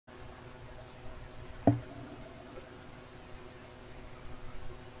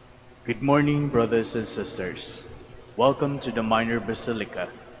Good morning, brothers and sisters. Welcome to the Minor Basilica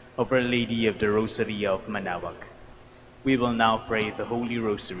of Our Lady of the Rosary of Manaoag. We will now pray the Holy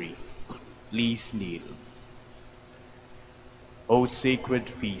Rosary. Please kneel. O sacred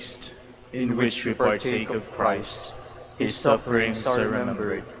feast, in which we partake of Christ, His sufferings are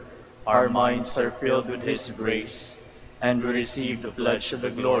remembered, our minds are filled with His grace, and we receive the pledge of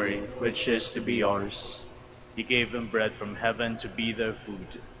the glory which is to be ours. He gave them bread from heaven to be their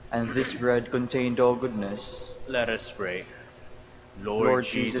food. And this bread contained all goodness. Let us pray. Lord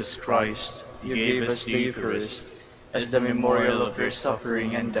Jesus Christ, you gave us the Eucharist as the memorial of your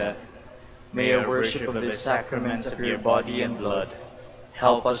suffering and death. May our worship of this sacrament of your body and blood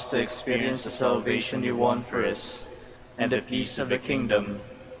help us to experience the salvation you won for us, and the peace of the kingdom,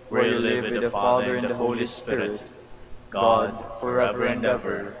 where you live with the Father and the Holy Spirit, God, forever and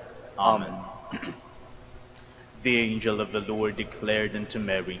ever. Amen. The angel of the Lord declared unto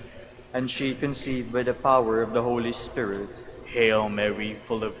Mary, And she conceived by the power of the Holy Spirit. Hail Mary,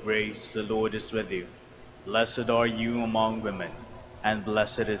 full of grace, the Lord is with you. Blessed are you among women, and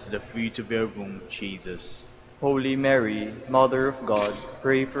blessed is the fruit of your womb, Jesus. Holy Mary, Mother of God,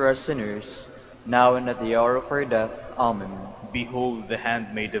 pray for us sinners, now and at the hour of our death. Amen. Behold the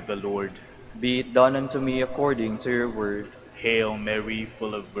handmaid of the Lord. Be it done unto me according to your word. Hail Mary,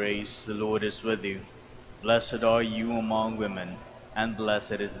 full of grace, the Lord is with you. Blessed are you among women, and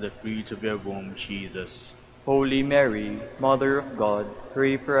blessed is the fruit of your womb, Jesus. Holy Mary, Mother of God,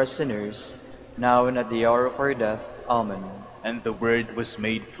 pray for us sinners, now and at the hour of our death. Amen. And the Word was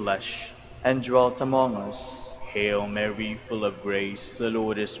made flesh, and dwelt among us. Hail Mary, full of grace, the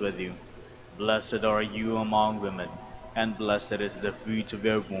Lord is with you. Blessed are you among women, and blessed is the fruit of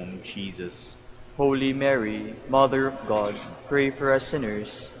your womb, Jesus. Holy Mary, Mother of God, pray for us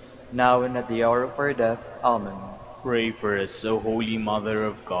sinners, now and at the hour of our death. Amen. Pray for us, O Holy Mother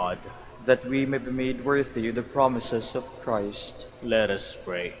of God, that we may be made worthy of the promises of Christ. Let us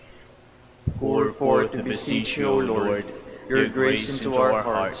pray. Pour forth, we beseech you, O Lord, your grace into our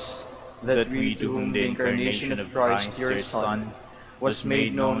hearts, that we, to whom the incarnation of Christ, your Son, was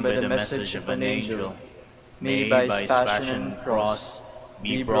made known by the message of an angel, may by his passion and cross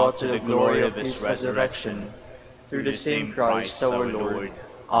be brought to the glory of his resurrection, through the same Christ our Lord.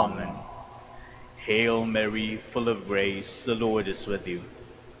 Amen. Hail Mary, full of grace, the Lord is with you.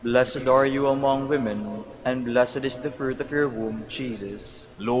 Blessed are you among women, and blessed is the fruit of your womb, Jesus.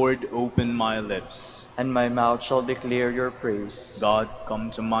 Lord, open my lips, and my mouth shall declare your praise. God,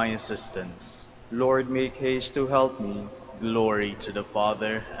 come to my assistance. Lord, make haste to help me. Glory to the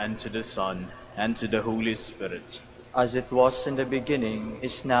Father, and to the Son, and to the Holy Spirit. As it was in the beginning,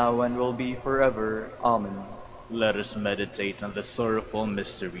 is now, and will be forever. Amen. Let us meditate on the sorrowful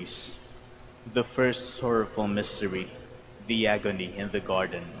mysteries. The first sorrowful mystery, the agony in the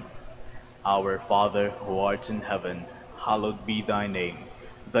garden. Our Father, who art in heaven, hallowed be thy name.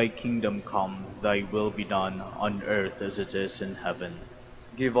 Thy kingdom come, thy will be done, on earth as it is in heaven.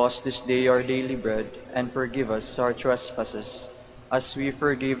 Give us this day our daily bread, and forgive us our trespasses, as we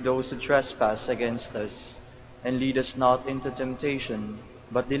forgive those who trespass against us. And lead us not into temptation,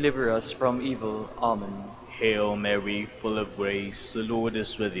 but deliver us from evil. Amen. Hail Mary, full of grace, the Lord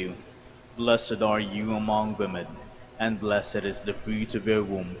is with you. Blessed are you among women, and blessed is the fruit of your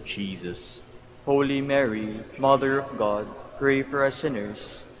womb, Jesus. Holy Mary, Mother of God, pray for us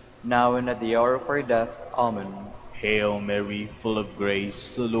sinners, now and at the hour of our death. Amen. Hail Mary, full of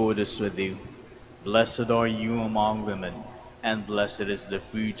grace, the Lord is with you. Blessed are you among women, and blessed is the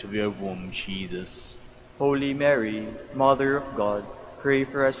fruit of your womb, Jesus. Holy Mary, Mother of God, pray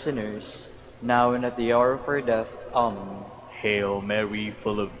for us sinners, now and at the hour of our death. Amen. Hail Mary,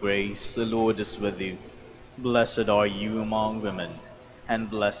 full of grace, the Lord is with you. Blessed are you among women, and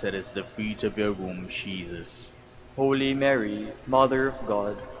blessed is the fruit of your womb, Jesus. Holy Mary, Mother of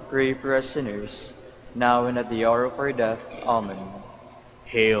God, pray for us sinners, now and at the hour of our death. Amen.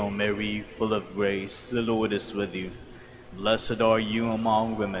 Hail Mary, full of grace, the Lord is with you. Blessed are you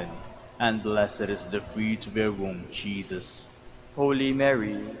among women, and blessed is the fruit of your womb, Jesus. Holy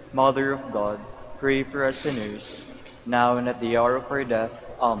Mary, Mother of God, pray for us sinners, now and at the hour of our death.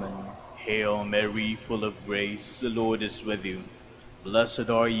 Amen. Hail Mary, full of grace, the Lord is with you. Blessed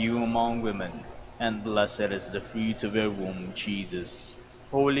are you among women, and blessed is the fruit of your womb, Jesus.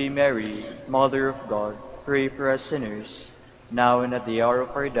 Holy Mary, Mother of God, pray for us sinners, now and at the hour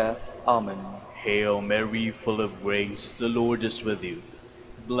of our death. Amen. Hail Mary, full of grace, the Lord is with you.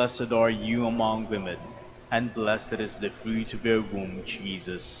 Blessed are you among women, and blessed is the fruit of your womb,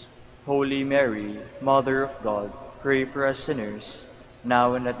 Jesus. Holy Mary, Mother of God, pray for us sinners,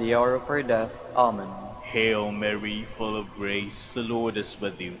 now and at the hour of our death. Amen. Hail Mary, full of grace, the Lord is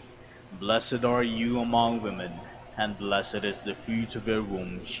with you. Blessed are you among women, and blessed is the fruit of your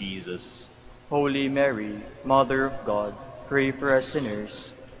womb, Jesus. Holy Mary, Mother of God, pray for us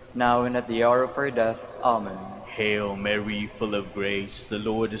sinners, now and at the hour of our death. Amen. Hail Mary, full of grace, the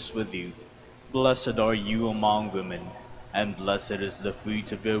Lord is with you. Blessed are you among women, and blessed is the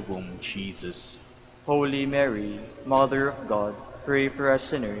fruit of your womb, Jesus. Holy Mary, Mother of God, pray for us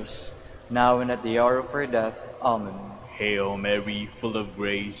sinners, now and at the hour of our death. Amen. Hail Mary, full of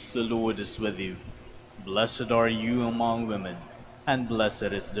grace, the Lord is with you. Blessed are you among women, and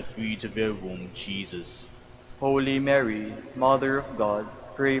blessed is the fruit of your womb, Jesus. Holy Mary, Mother of God,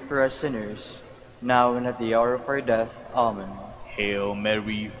 pray for us sinners, now and at the hour of our death. Amen. Hail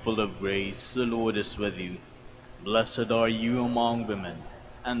Mary, full of grace, the Lord is with you. Blessed are you among women,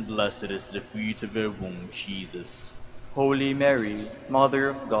 and blessed is the fruit of your womb, Jesus. Holy Mary, Mother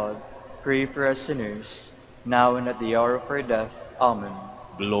of God, pray for us sinners, now and at the hour of our death. Amen.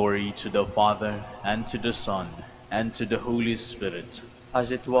 Glory to the Father, and to the Son, and to the Holy Spirit.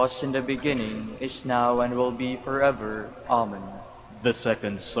 As it was in the beginning, is now, and will be forever. Amen. The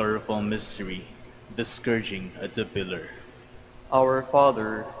second sorrowful mystery, the scourging at the pillar. Our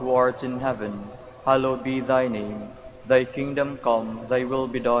Father, who art in heaven, hallowed be thy name. Thy kingdom come, thy will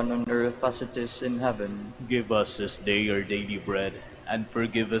be done on earth as it is in heaven. Give us this day our daily bread, and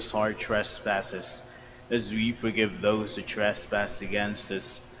forgive us our trespasses, as we forgive those who trespass against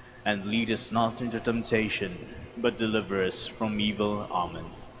us. And lead us not into temptation, but deliver us from evil. Amen.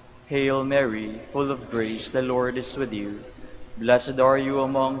 Hail Mary, full of grace, the Lord is with you. Blessed are you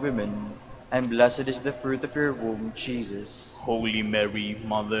among women, and blessed is the fruit of your womb, Jesus. Holy Mary,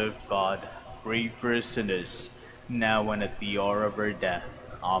 Mother of God, pray for us sinners, now and at the hour of our death.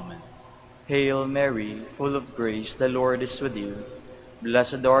 Amen. Hail Mary, full of grace, the Lord is with you.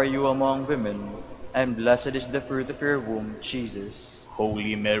 Blessed are you among women, and blessed is the fruit of your womb, Jesus.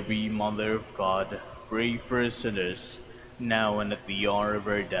 Holy Mary, Mother of God, pray for us sinners, now and at the hour of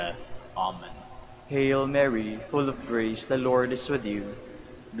our death. Amen. Hail Mary, full of grace, the Lord is with you.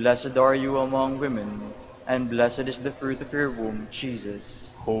 Blessed are you among women, and blessed is the fruit of your womb, Jesus.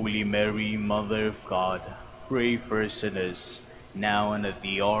 Holy Mary, Mother of God, pray for us sinners, now and at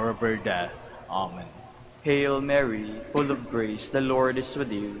the hour of our death. Amen. Hail Mary, full of grace, the Lord is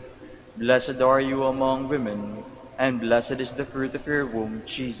with you. Blessed are you among women, and blessed is the fruit of your womb,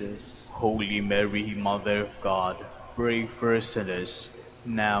 Jesus. Holy Mary, Mother of God, pray for us sinners,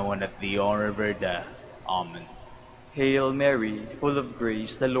 now and at the hour of our death. Amen. Hail Mary, full of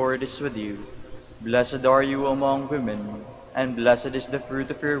grace, the Lord is with you. Blessed are you among women, and blessed is the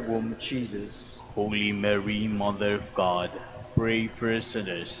fruit of your womb, Jesus. Holy Mary, Mother of God, pray for us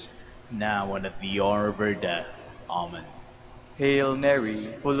sinners, now and at the hour of our death. Amen. Hail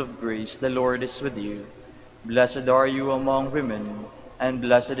Mary, full of grace, the Lord is with you. Blessed are you among women, and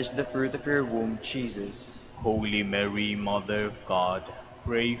blessed is the fruit of your womb, Jesus. Holy Mary, Mother of God,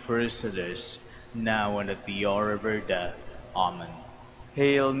 pray for us sinners, now and at the hour of our death. Amen.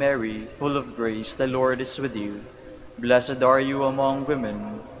 Hail Mary, full of grace, the Lord is with you. Blessed are you among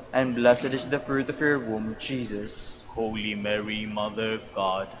women, and blessed is the fruit of your womb, Jesus. Holy Mary, Mother of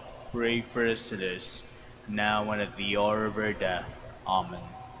God, pray for us sinners, now and at the hour of our death. Amen.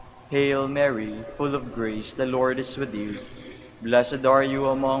 Hail Mary, full of grace, the Lord is with you. Blessed are you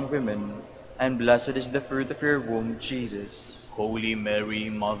among women, and blessed is the fruit of your womb, Jesus. Holy Mary,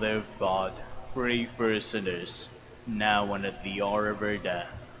 Mother of God, pray for us sinners, now and at the hour of our death.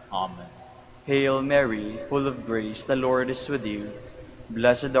 Amen. Hail Mary, full of grace, the Lord is with you.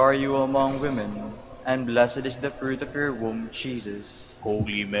 Blessed are you among women, and blessed is the fruit of your womb, Jesus.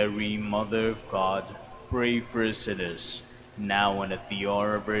 Holy Mary, Mother of God, pray for us sinners, now and at the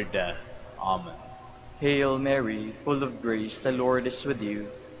hour of our death. Amen. Hail Mary, full of grace, the Lord is with you.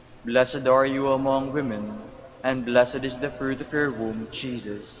 Blessed are you among women, and blessed is the fruit of your womb,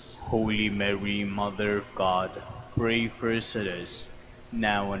 Jesus. Holy Mary, Mother of God, pray for us sinners,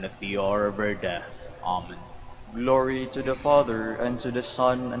 now and at the hour of our death. Amen. Glory to the Father, and to the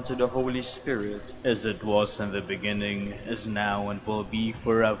Son, and to the Holy Spirit. As it was in the beginning, is now, and will be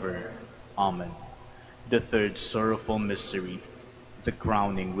forever. Amen. The third sorrowful mystery, the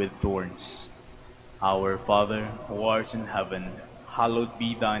crowning with thorns. Our Father, who art in heaven, hallowed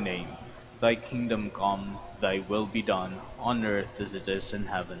be thy name. Thy kingdom come, thy will be done, on earth as it is in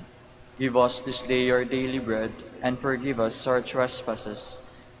heaven. Give us this day our daily bread, and forgive us our trespasses,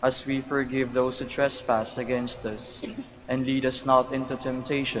 as we forgive those who trespass against us. And lead us not into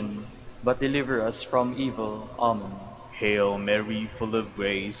temptation, but deliver us from evil. Amen. Hail Mary, full of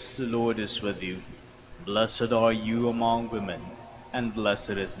grace, the Lord is with you. Blessed are you among women, and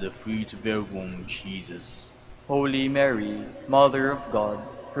blessed is the fruit of your womb, Jesus. Holy Mary, Mother of God,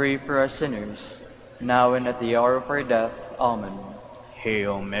 pray for us sinners, now and at the hour of our death. Amen.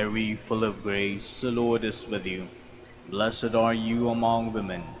 Hail Mary, full of grace, the Lord is with you. Blessed are you among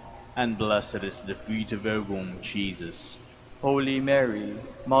women, and blessed is the fruit of your womb, Jesus. Holy Mary,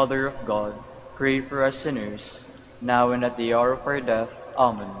 Mother of God, pray for us sinners, now and at the hour of our death.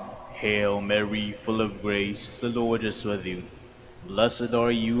 Amen. Hail Mary, full of grace, the Lord is with you. Blessed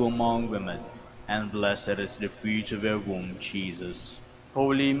are you among women, and blessed is the fruit of your womb, Jesus.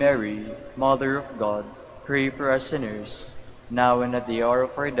 Holy Mary, Mother of God, pray for us sinners, now and at the hour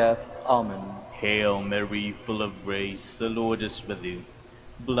of our death. Amen. Hail Mary, full of grace, the Lord is with you.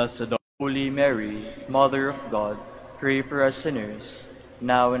 Blessed are Holy Mary, Mother of God, pray for us sinners,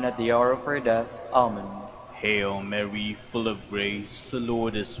 now and at the hour of our death. Amen. Hail Mary, full of grace, the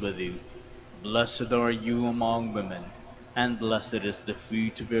Lord is with you. Blessed are you among women, and blessed is the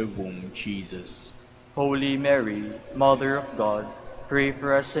fruit of your womb, Jesus. Holy Mary, Mother of God, pray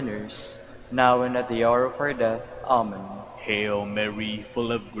for us sinners, now and at the hour of our death. Amen. Hail Mary,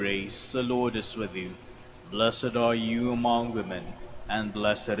 full of grace, the Lord is with you. Blessed are you among women, and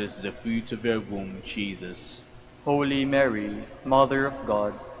blessed is the fruit of your womb, Jesus. Holy Mary, Mother of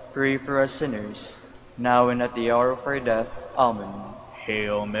God, pray for us sinners, now and at the hour of our death. Amen.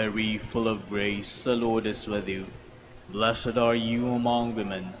 Hail Mary, full of grace, the Lord is with you. Blessed are you among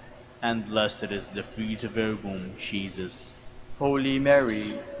women, and blessed is the fruit of your womb, Jesus. Holy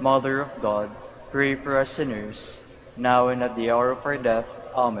Mary, Mother of God, pray for us sinners, now and at the hour of our death.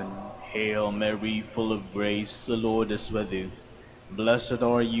 Amen. Hail Mary, full of grace, the Lord is with you. Blessed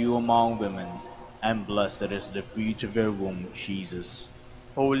are you among women, and blessed is the fruit of your womb, Jesus.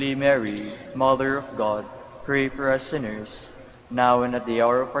 Holy Mary, Mother of God, pray for us sinners, now and at the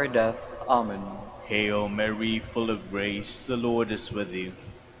hour of our death. Amen. Hail Mary, full of grace, the Lord is with you.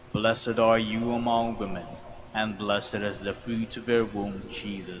 Blessed are you among women, and blessed is the fruit of your womb,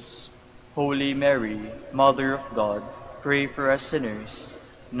 Jesus. Holy Mary, Mother of God, pray for us sinners,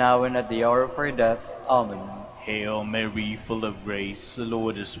 now and at the hour of our death. Amen. Hail Mary, full of grace, the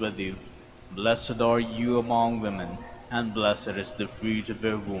Lord is with you. Blessed are you among women, and blessed is the fruit of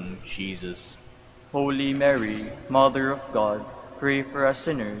your womb, Jesus. Holy Mary, Mother of God, pray for us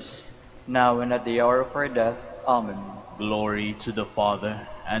sinners, now and at the hour of our death. Amen. Glory to the Father,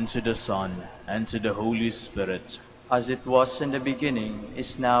 and to the Son, and to the Holy Spirit. As it was in the beginning,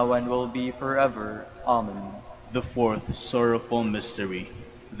 is now, and will be forever. Amen. The fourth sorrowful mystery,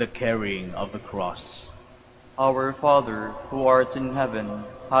 the carrying of the cross. Our Father, who art in heaven,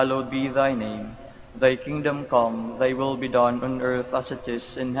 hallowed be thy name. Thy kingdom come, thy will be done on earth as it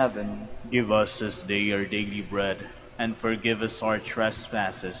is in heaven. Give us this day our daily bread, and forgive us our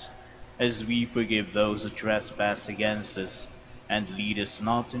trespasses, as we forgive those who trespass against us. And lead us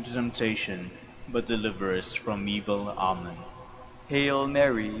not into temptation, but deliver us from evil. Amen. Hail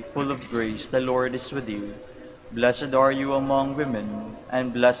Mary, full of grace, the Lord is with you. Blessed are you among women,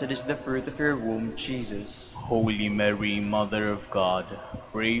 and blessed is the fruit of your womb, Jesus. Holy Mary, Mother of God,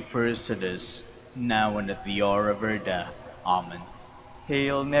 pray for us sinners, now and at the hour of our death. Amen.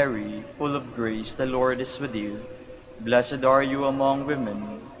 Hail Mary, full of grace, the Lord is with you. Blessed are you among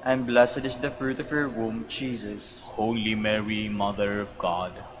women, and blessed is the fruit of your womb, Jesus. Holy Mary, Mother of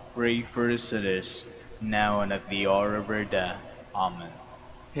God, pray for us sinners, now and at the hour of our death. Amen.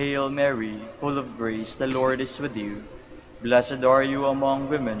 Hail Mary, full of grace, the Lord is with you. Blessed are you among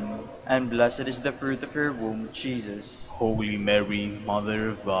women, and blessed is the fruit of your womb, Jesus. Holy Mary, Mother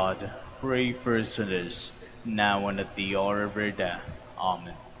of God, pray for us sinners, now and at the hour of our death.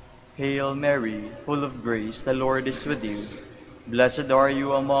 Amen. Hail Mary, full of grace, the Lord is with you. Blessed are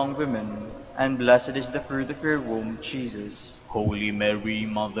you among women, and blessed is the fruit of your womb, Jesus. Holy Mary,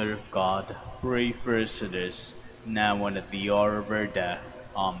 Mother of God, pray for us sinners, now and at the hour of our death.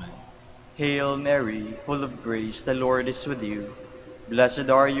 Amen. Hail Mary, full of grace, the Lord is with you. Blessed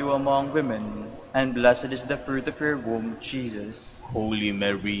are you among women, and blessed is the fruit of your womb, Jesus. Holy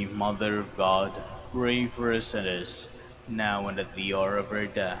Mary, Mother of God, pray for us sinners, now and at the hour of our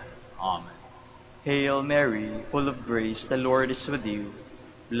death. Amen. Hail Mary, full of grace, the Lord is with you.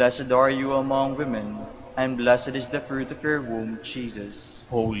 Blessed are you among women, and blessed is the fruit of your womb, Jesus.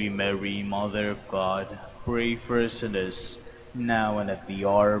 Holy Mary, Mother of God, pray for us sinners, now and at the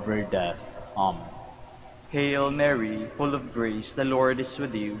hour of our death. Amen. Hail Mary, full of grace, the Lord is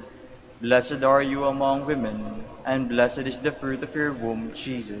with you. Blessed are you among women, and blessed is the fruit of your womb,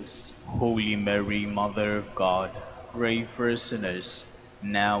 Jesus. Holy Mary, Mother of God, pray for us sinners,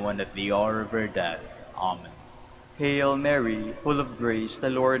 now and at the hour of our death. Amen. Hail Mary, full of grace, the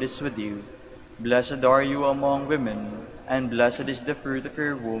Lord is with you. Blessed are you among women, and blessed is the fruit of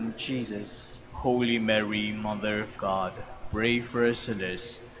your womb, Jesus. Holy Mary, Mother of God, pray for us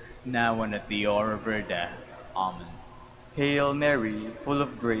sinners, now and at the hour of our death. Amen. Hail Mary, full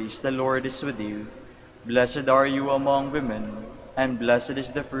of grace, the Lord is with you. Blessed are you among women, and blessed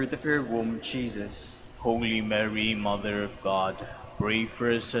is the fruit of your womb, Jesus. Holy Mary, Mother of God, pray for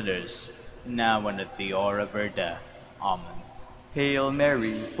us sinners, now and at the hour of our death. Amen. Hail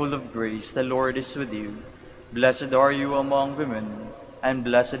Mary, full of grace, the Lord is with you. Blessed are you among women, and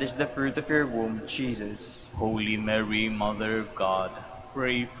blessed is the fruit of your womb, Jesus. Holy Mary, Mother of God,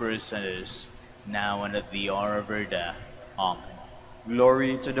 pray for us sinners, now and at the hour of our death. Amen.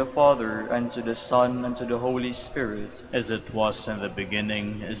 Glory to the Father, and to the Son, and to the Holy Spirit. As it was in the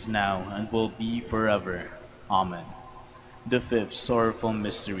beginning, is now, and will be forever. Amen. The fifth sorrowful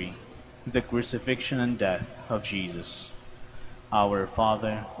mystery, the crucifixion and death of Jesus. Our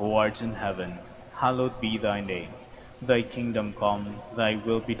Father, who art in heaven, hallowed be thy name. Thy kingdom come, thy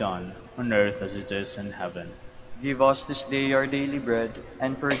will be done, on earth as it is in heaven. Give us this day our daily bread,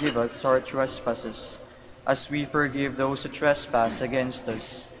 and forgive us our trespasses, as we forgive those who trespass against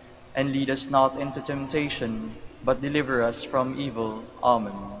us. And lead us not into temptation, but deliver us from evil.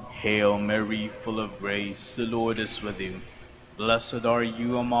 Amen. Hail Mary, full of grace, the Lord is with you. Blessed are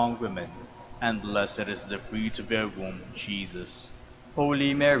you among women, and blessed is the fruit of your womb, Jesus.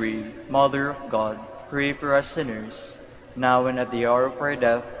 Holy Mary, Mother of God, pray for us sinners, now and at the hour of our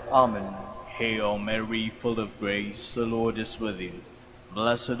death. Amen. Hail Mary, full of grace, the Lord is with you.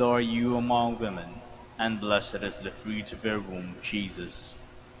 Blessed are you among women, and blessed is the fruit of your womb, Jesus.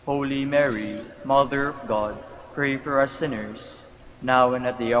 Holy Mary, Mother of God, pray for us sinners, now and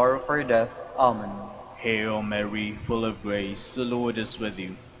at the hour of our death. Amen. Hail Mary, full of grace, the Lord is with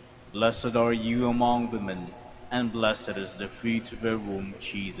you. Blessed are you among women, and blessed is the fruit of your womb,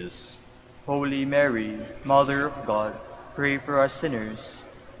 Jesus. Holy Mary, Mother of God, pray for us sinners,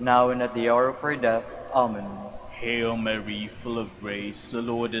 now and at the hour of our death. Amen. Hail Mary, full of grace, the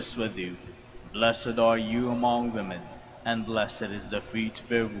Lord is with you. Blessed are you among women, and blessed is the fruit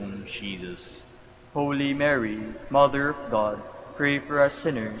of your womb, Jesus. Holy Mary, Mother of God, pray for us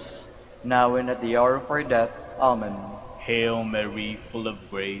sinners, now and at the hour of our death. Amen. Hail Mary, full of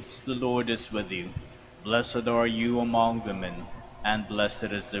grace, the Lord is with you. Blessed are you among women, and blessed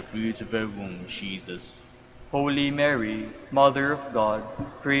is the fruit of your womb, Jesus. Holy Mary, Mother of God,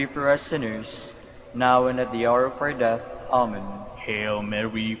 pray for us sinners, now and at the hour of our death. Amen. Hail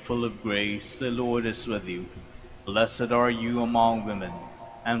Mary, full of grace, the Lord is with you. Blessed are you among women,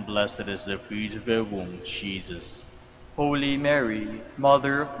 and blessed is the fruit of your womb, Jesus. Holy Mary,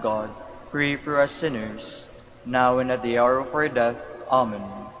 Mother of God, pray for us sinners, now and at the hour of our death. Amen.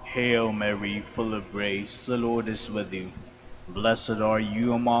 Hail Mary, full of grace, the Lord is with you. Blessed are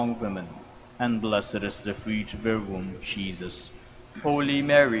you among women, and blessed is the fruit of your womb, Jesus. Holy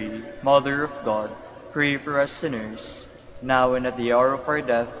Mary, Mother of God, pray for us sinners, now and at the hour of our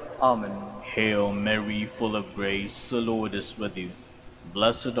death. Amen. Hail Mary, full of grace, the Lord is with you.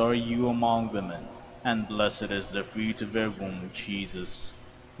 Blessed are you among women, and blessed is the fruit of your womb, Jesus.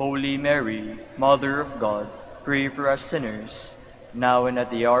 Holy Mary, Mother of God, pray for us sinners, now and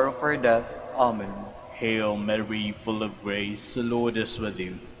at the hour of our death. Amen. Hail Mary, full of grace, the Lord is with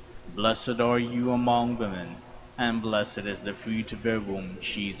you. Blessed are you among women, and blessed is the fruit of your womb,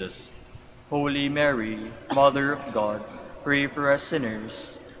 Jesus. Holy Mary, Mother of God, pray for us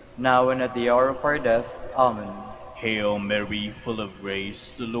sinners, now and at the hour of our death. Amen. Hail Mary, full of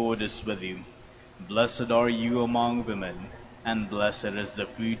grace, the Lord is with you. Blessed are you among women, and blessed is the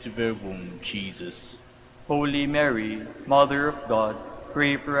fruit of your womb, Jesus. Holy Mary, Mother of God,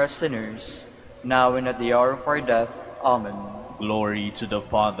 pray for us sinners, now and at the hour of our death. Amen. Glory to the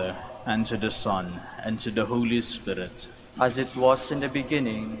Father, and to the Son, and to the Holy Spirit. As it was in the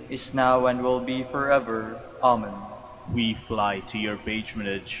beginning, is now, and will be forever. Amen. We fly to your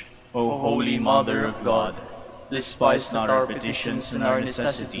patronage, O O Holy Mother of God. Despise not our petitions and our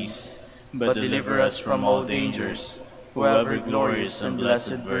necessities, but deliver us from all dangers, O ever glorious and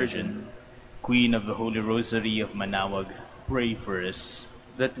blessed Virgin. Queen of the Holy Rosary of Manaoag, pray for us.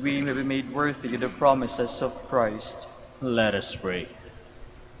 That we may be made worthy of the promises of Christ. Let us pray.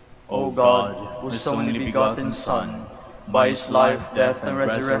 O God, whose only begotten Son, by his life, death, and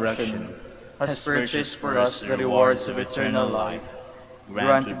resurrection, has purchased for us the rewards of eternal life,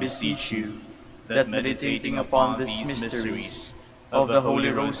 grant, we beseech you, that meditating upon these mysteries of the Holy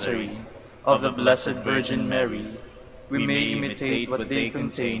Rosary of the Blessed Virgin Mary, we may imitate what they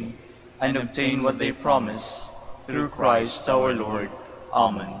contain and obtain what they promise, through Christ our Lord.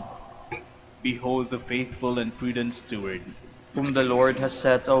 Amen. Behold the faithful and prudent steward. Whom the Lord has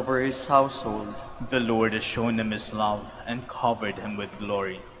set over his household. The Lord has shown him his love and covered him with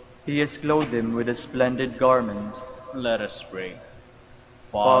glory. He has clothed him with a splendid garment, Let us pray.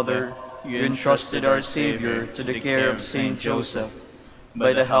 Father, you entrusted our Savior to the care of Saint Joseph.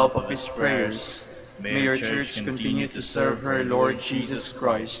 By the help of his prayers, may your Church continue to serve her Lord Jesus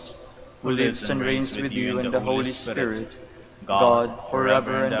Christ, who lives and reigns with you in the Holy Spirit, God,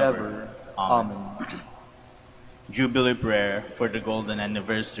 forever and ever. Amen. Jubilee Prayer for the Golden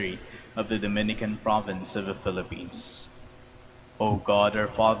Anniversary of the Dominican Province of the Philippines. O God, our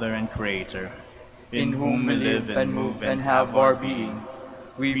Father and Creator, in whom we live and move and have our being,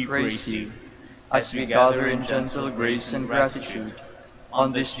 we praise you, as we gather in gentle grace and gratitude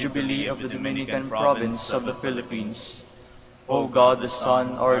on this Jubilee of the Dominican Province of the Philippines. O God the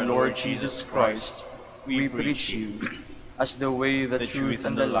Son, our Lord Jesus Christ, we preach you as the way, the truth,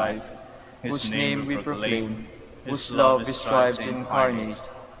 and the life, whose name we proclaim, whose love we strive to incarnate.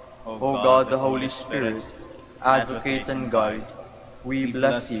 O God the Holy Spirit, advocate and guide, we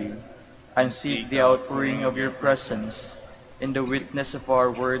bless you, and seek the outpouring of your presence in the witness of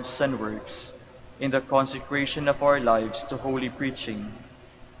our words and works, in the consecration of our lives to holy preaching.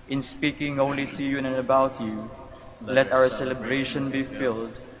 In speaking only to you and about you, let our celebration be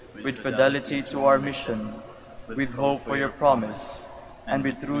filled with fidelity to our mission, with hope for your promise, and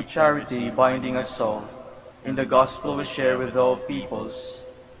with true charity binding us all in the gospel we share with all peoples.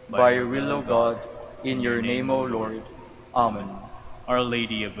 By your will, O God, in your name, O Lord. Amen. Our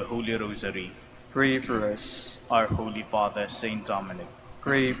Lady of the Holy Rosary, pray for us. Our Holy Father, Saint Dominic,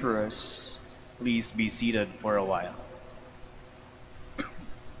 pray for us. Please be seated for a while.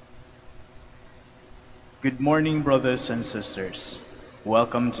 Good morning, brothers and sisters.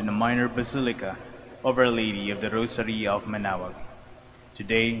 Welcome to the Minor Basilica of Our Lady of the Rosary of Manaoag.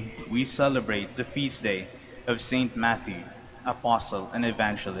 Today, we celebrate the feast day of Saint Matthew, Apostle and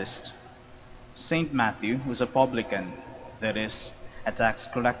Evangelist. Saint Matthew was a publican, that is, a tax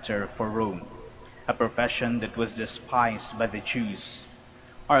collector for Rome, a profession that was despised by the Jews.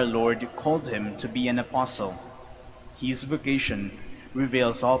 Our Lord called him to be an apostle. His vocation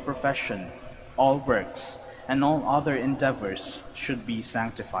reveals all profession, all works, and all other endeavors should be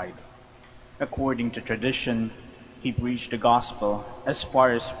sanctified. According to tradition, he preached the gospel as far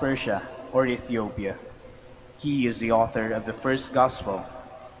as Persia or Ethiopia. He is the author of the first gospel,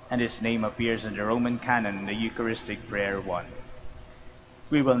 and his name appears in the Roman canon in the Eucharistic Prayer 1.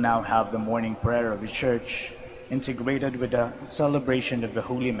 We will now have the morning prayer of the Church, integrated with the celebration of the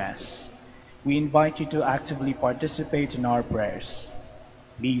Holy Mass. We invite you to actively participate in our prayers.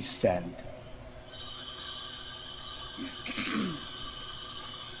 Please stand.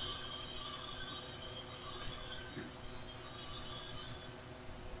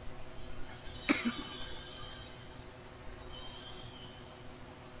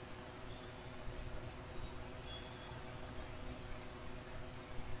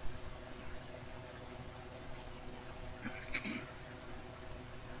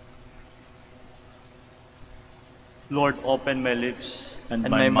 Lord, open my lips, and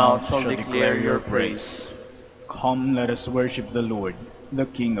my mouth shall declare your praise. Come, let us worship the Lord, the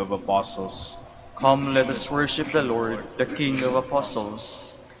King of Apostles. Come, let us worship the Lord, the King of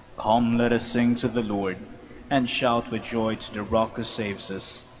Apostles. Come, let us sing to the Lord, and shout with joy to the Rock who saves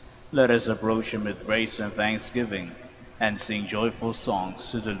us. Let us approach him with praise and thanksgiving, and sing joyful songs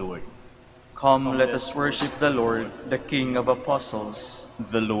to the Lord. Come, let us worship the Lord, the King of Apostles.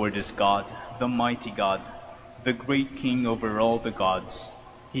 The Lord is God, the mighty God, the great King over all the gods.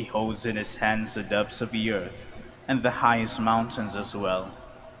 He holds in his hands the depths of the earth, and the highest mountains as well.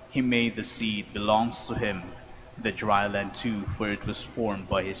 He made the sea, it belongs to him, the dry land too, for it was formed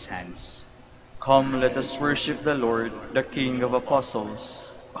by his hands. Come, let us worship the Lord, the King of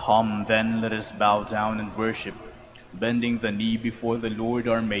Apostles. Come, then, let us bow down and worship, bending the knee before the Lord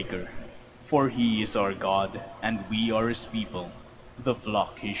our Maker. For he is our God, and we are his people, the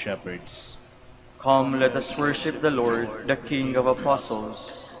flock he shepherds. Come, let us worship the Lord, the King of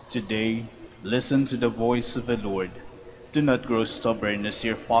Apostles. Today, listen to the voice of the Lord. Do not grow stubborn as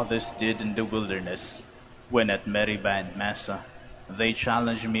your fathers did in the wilderness, when at Meribah and Massa they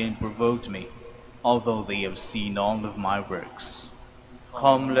challenged me and provoked me, although they have seen all of my works.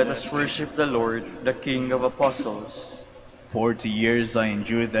 Come, let us worship the Lord, the King of Apostles. 40 years I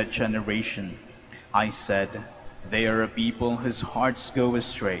endured that generation. I said, they are a people whose hearts go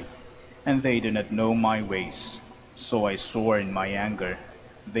astray, and they do not know my ways. So I swore in my anger,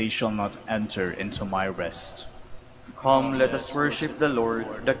 they shall not enter into my rest. Come, let us worship the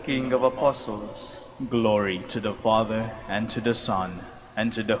Lord, the King of Apostles. Glory to the Father, and to the Son,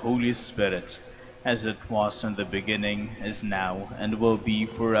 and to the Holy Spirit, as it was in the beginning, is now, and will be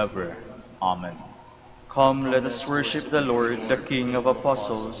forever. Amen. Come, let us worship the Lord, the King of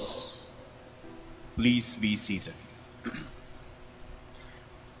Apostles. Please be seated.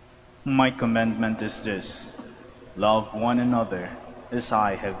 My commandment is this: love one another as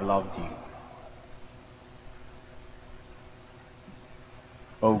I have loved you.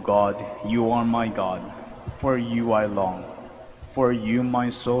 O God, you are my God, for you I long. For you my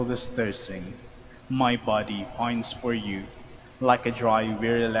soul is thirsting, my body pines for you, like a dry,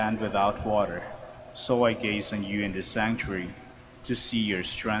 weary land without water. So I gaze on you in the sanctuary, to see your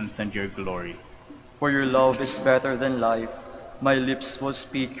strength and your glory. For your love is better than life, my lips will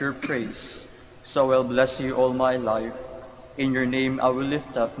speak your praise. So I'll bless you all my life, in your name I will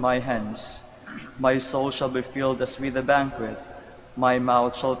lift up my hands. My soul shall be filled as with a banquet, my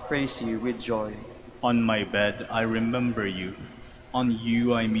mouth shall praise you with joy. On my bed I remember you, on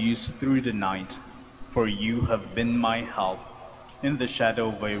you I muse through the night, for you have been my help. In the shadow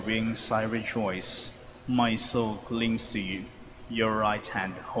of your wings I rejoice, my soul clings to you, your right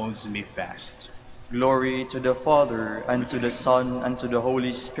hand holds me fast. Glory to the Father, and to the Son, and to the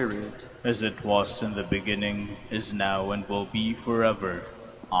Holy Spirit. As it was in the beginning, is now, and will be forever.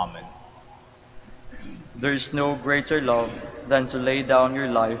 Amen. There is no greater love than to lay down your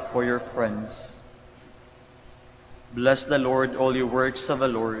life for your friends. Bless the Lord, all you works of the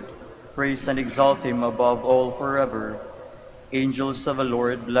Lord. Praise and exalt him above all forever. Angels of the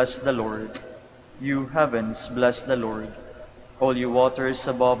Lord, bless the Lord. You heavens, bless the Lord. All you waters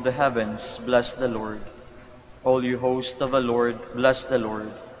above the heavens, bless the Lord. All you hosts of the Lord, bless the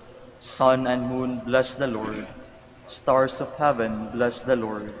Lord. Sun and moon, bless the Lord. Stars of heaven, bless the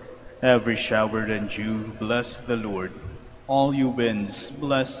Lord. Every shower and dew, bless the Lord. All you winds,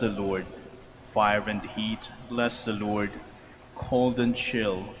 bless the Lord. Fire and heat, bless the Lord. Cold and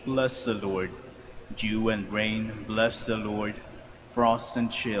chill, bless the Lord. Dew and rain, bless the Lord. Frost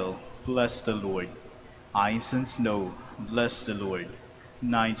and chill, bless the Lord. Ice and snow, bless the Lord.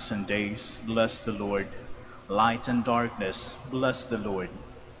 Nights and days, bless the Lord. Light and darkness, bless the Lord.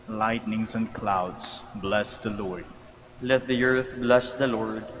 Lightnings and clouds, bless the Lord. Let the earth bless the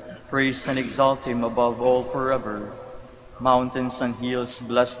Lord. Praise and exalt him above all forever. Mountains and hills,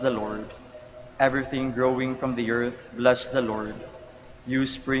 bless the Lord. Everything growing from the earth, bless the Lord. You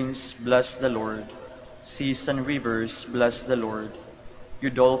springs, bless the Lord. Seas and rivers, bless the Lord. You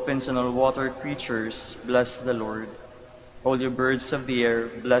dolphins and all water creatures, bless the Lord. All you birds of the air,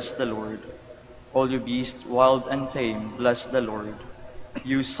 bless the Lord. All you beasts, wild and tame, bless the Lord.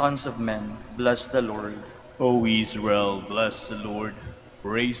 You sons of men, bless the Lord. O Israel, bless the Lord.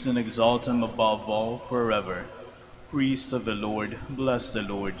 Praise and exalt him above all forever. Priests of the Lord, bless the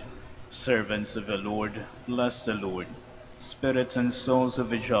Lord. Servants of the Lord, bless the Lord. Spirits and souls of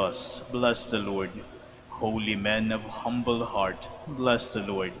the just, bless the Lord. Holy men of humble heart, bless the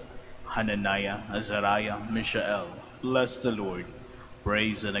Lord. Hananiah, Azariah, Mishael, bless the Lord.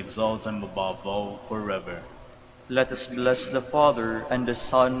 Praise and exalt him above all forever. Let us bless the Father, and the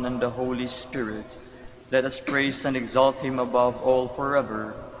Son, and the Holy Spirit. Let us praise and exalt him above all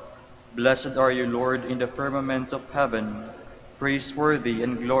forever. Blessed are you, Lord, in the firmament of heaven, praiseworthy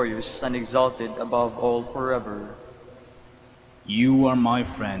and glorious and exalted above all forever. You are my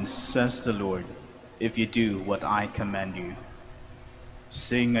friends, says the Lord, if you do what I command you.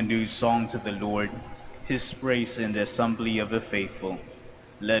 Sing a new song to the Lord, his praise in the assembly of the faithful.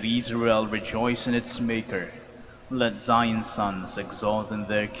 Let Israel rejoice in its Maker. Let Zion's sons exalt in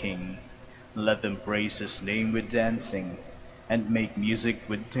their King. Let them praise his name with dancing, and make music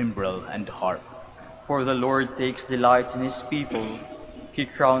with timbrel and harp. For the Lord takes delight in his people. He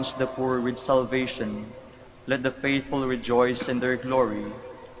crowns the poor with salvation. Let the faithful rejoice in their glory.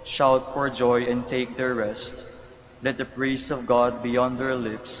 Shout for joy and take their rest. Let the praise of God be on their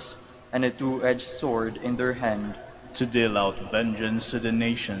lips, and a two-edged sword in their hand, to deal out vengeance to the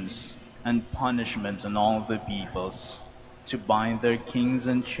nations, and punishment on all the peoples, to bind their kings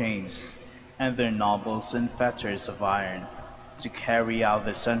in chains, and their nobles in fetters of iron, to carry out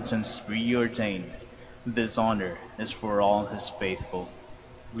the sentence preordained. This honor is for all his faithful.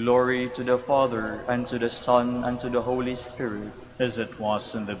 Glory to the Father, and to the Son, and to the Holy Spirit. As it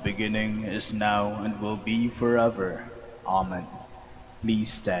was in the beginning, is now, and will be forever. Amen.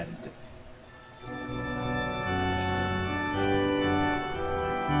 Please stand.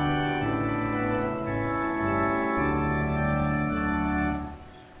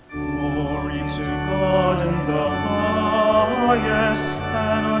 Glory to God in the highest,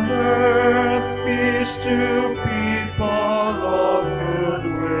 and on earth peace to people of good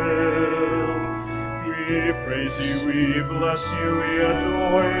will. We praise you, we bless you, we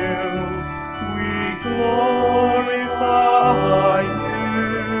adore you, we glorify you.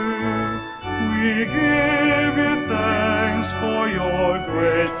 We give you thanks for your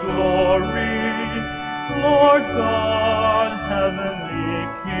great glory. Lord God, heavenly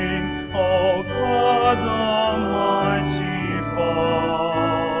King, O God, Almighty Father.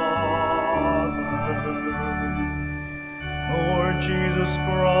 Lord Jesus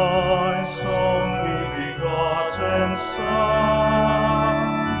Christ, only begotten Son,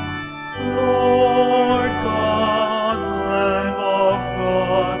 Lord God, Lamb of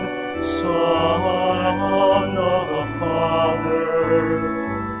God, Son of the Father,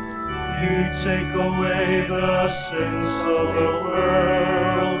 you take away the sins of the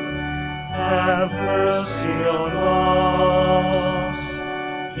world, have mercy on us.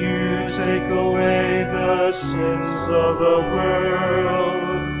 You take away the sins of the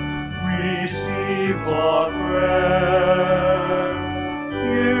world, receive our prayer.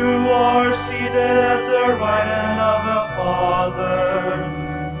 You are seated at the right hand of the Father,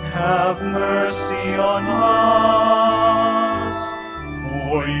 have mercy on us.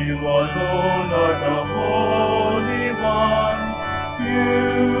 For you alone are the Holy One,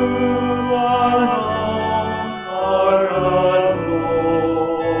 you alone are the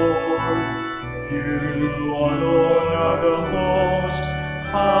Lord, you alone are the Most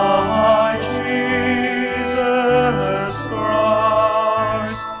High Jesus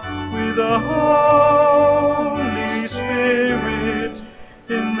Christ, with the Holy Spirit,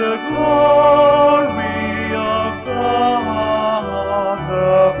 in the glory of God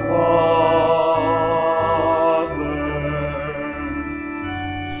the Father.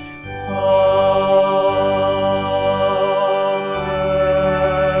 Amen.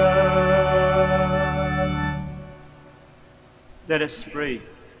 Let us pray.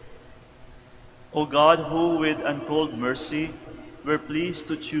 O God, who with untold mercy were pleased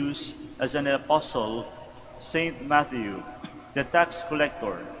to choose as an apostle Saint Matthew, the tax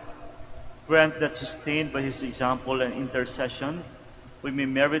collector, grant that, sustained by his example and intercession, we may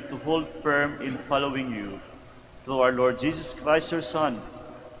merit to hold firm in following you. Through our Lord Jesus Christ, your Son,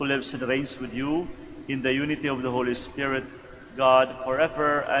 who lives and reigns with you in the unity of the Holy Spirit, God,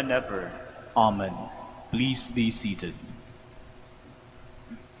 forever and ever. Amen. Please be seated.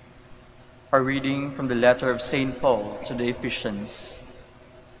 A reading from the letter of St. Paul to the Ephesians.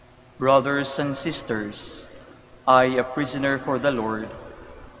 Brothers and sisters, I, a prisoner for the Lord,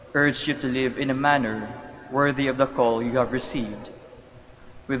 urge you to live in a manner worthy of the call you have received,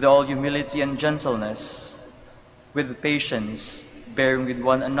 with all humility and gentleness, with patience, bearing with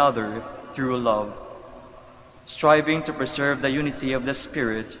one another through love, striving to preserve the unity of the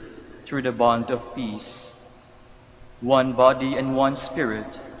Spirit through the bond of peace. One body and one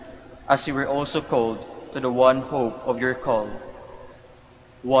Spirit, as you were also called to the one hope of your call.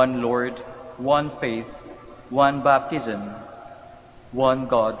 One Lord, one faith, one baptism, one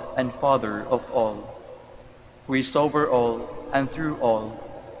God and Father of all, who is over all and through all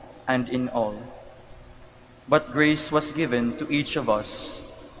and in all. But grace was given to each of us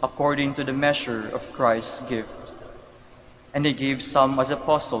according to the measure of Christ's gift. And he gave some as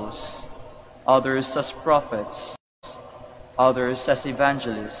apostles, others as prophets, others as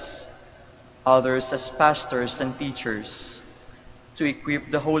evangelists, others as pastors and teachers, to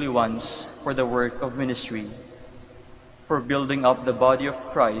equip the holy ones for the work of ministry, for building up the body of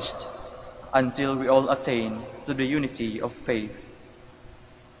Christ until we all attain to the unity of faith,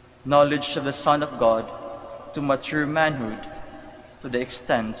 knowledge of the Son of God, to mature manhood, to the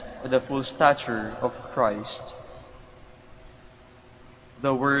extent of the full stature of Christ.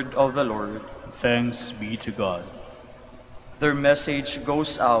 The word of the Lord. Thanks be to God. Their message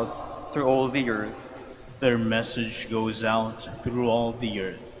goes out through all the earth. Their message goes out through all the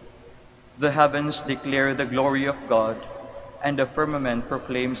earth. The heavens declare the glory of God, and the firmament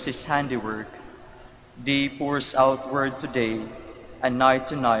proclaims his handiwork. Day pours out word to day, and night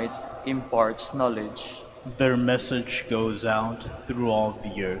to night imparts knowledge. Their message goes out through all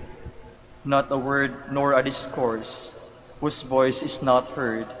the earth. Not a word nor a discourse, whose voice is not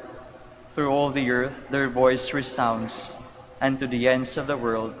heard. Through all the earth their voice resounds, and to the ends of the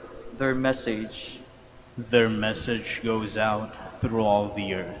world their message. Their message goes out through all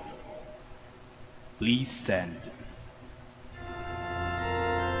the earth. Please stand.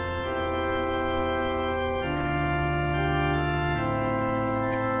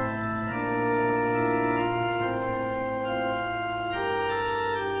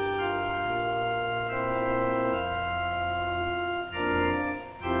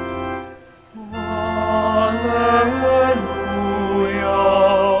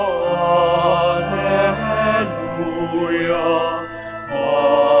 Alleluia,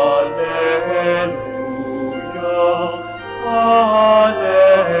 Alleluia.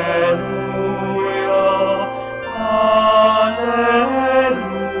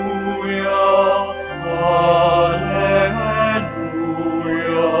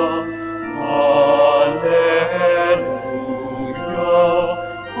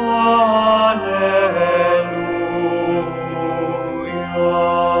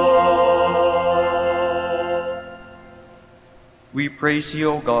 praise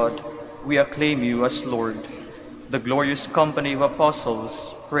you, O God. We acclaim you as Lord. The glorious company of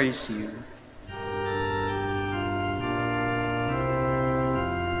apostles praise you.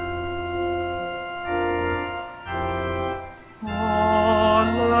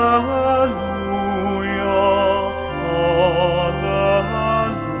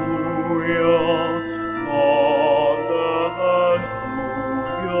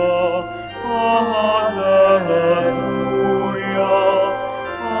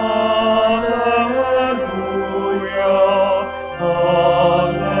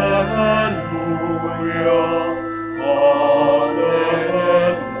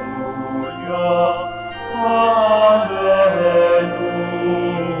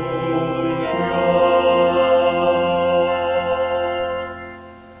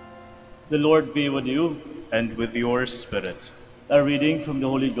 The Lord be with you. And with your spirit. A reading from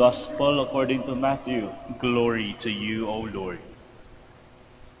the Holy Gospel according to Matthew. Glory to you, O Lord.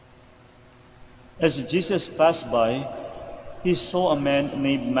 As Jesus passed by, he saw a man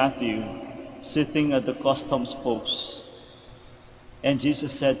named Matthew sitting at the customs post. And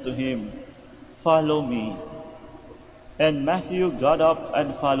Jesus said to him, "Follow me." And Matthew got up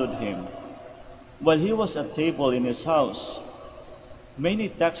and followed him. While he was at table in his house,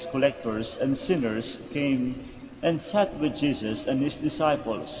 many tax collectors and sinners came and sat with Jesus and his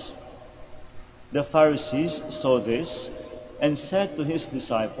disciples. The Pharisees saw this and said to his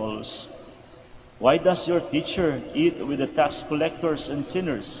disciples, "Why does your teacher eat with the tax collectors and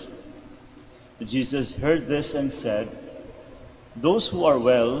sinners?" Jesus heard this and said, "Those who are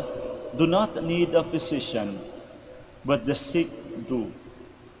well do not need a physician, but the sick do.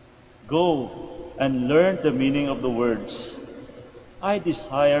 Go and learn the meaning of the words, 'I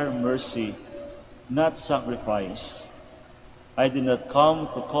desire mercy, not sacrifice.' I did not come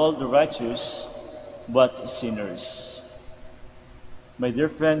to call the righteous, but sinners." My dear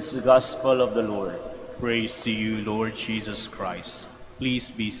friends, the Gospel of the Lord. Praise to you, Lord Jesus Christ.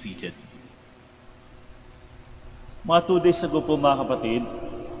 Please be seated. Mga 2 days ago po mga kapatid,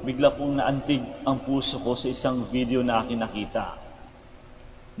 bigla pong naantig ang puso ko sa isang video na aking nakita.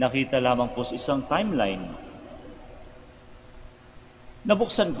 Nakita lamang po sa isang timeline.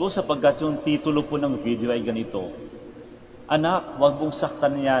 Nabuksan ko sapagkat yung titulo po ng video ay ganito, "Anak, huwag mong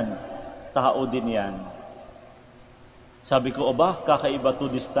saktan yan, tao din yan." Sabi ko, "Aba, kakaiba to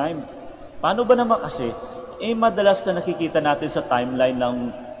this time." Paano ba naman kasi? Madalas na nakikita natin sa timeline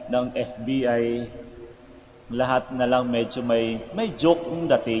ng FBI, lahat na lang medyo may joke yung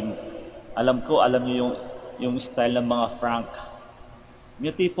dating. Alam niyo yung style ng mga Frank.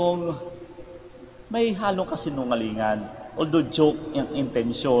 Yung tipong may halong kasinungalingan. Although joke yung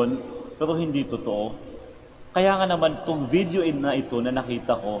intensyon, pero hindi totoo. Kaya nga naman itong video na ito na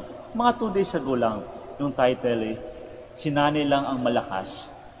nakita ko, mga 2 days ago lang, yung title "Sinanay lang ang malakas,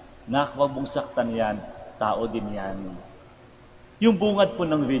 nak wag mong saktan yan, tao din yan." Yung bungad po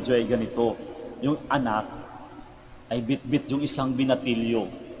ng video ay ganito, yung anak ay bit-bit yung isang binatilyo.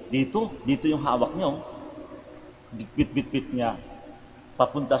 Dito yung hawak niyo, bit-bit niya.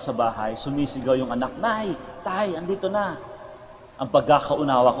 Papunta sa bahay, sumisigaw yung anak, "Nay, tay, andito na." Ang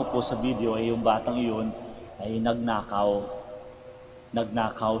pagkakaunawa ko po sa video ay yung batang iyon ay nagnakaw,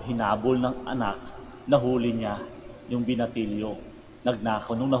 hinabol ng anak, nahuli niya yung binatilyo.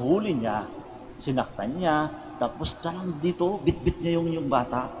 Nagnakaw, nung nahuli niya, sinaktan niya, tapos talang dito, bit-bit niya yung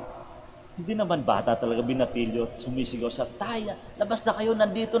bata. Hindi naman bata talaga, binatilyo, sumisigaw siya, "Tay, labas na kayo,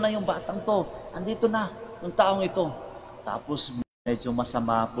 nandito na yung batang to, andito na, yung taong ito." Tapos medyo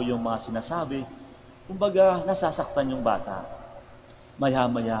masama po yung mga sinasabi. Kumbaga, nasasaktan yung bata.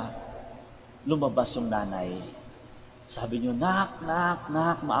 Maya-maya, lumabas yung nanay. Sabi niyo, "Nak,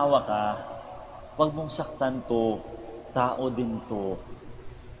 maawa ka. Huwag mong saktan to. Tao din to."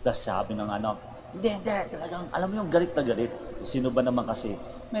 Tapos sabi ng anak, Hindi, talagang, alam mo yung galit na galit. Sino ba naman kasi?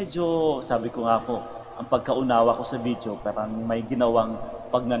 Medyo, sabi ko nga po, ang pagkaunawa ko sa video, parang may ginawang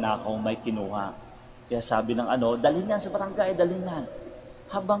pagnanakaw, may kinuha. Kaya sabi ng dalhin yan sa barangay, dalhin yan.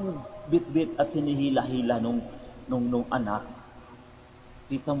 Habang bit-bit at hinihila-hila nung anak,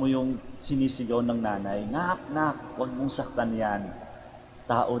 kita mo yung sinisigaw ng nanay, "Nak, huwag mong saktan yan.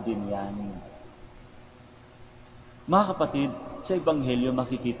 Tao din yan." Mga kapatid, sa Ebanghelyo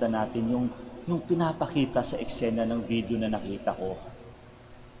makikita natin yung pinapakita sa eksena ng video na nakita ko.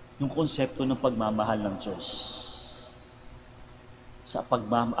 Yung konsepto ng pagmamahal ng Diyos.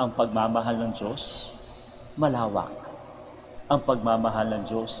 Ang pagmamahal ng Diyos, malawak. Ang pagmamahal ng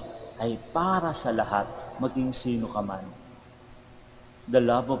Diyos ay para sa lahat, maging sino ka man. The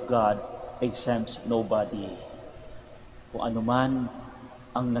love of God exempts nobody. Kung ano man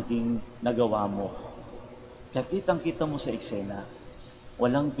ang naging nagawa mo. Kaya kitang-kita mo sa eksena,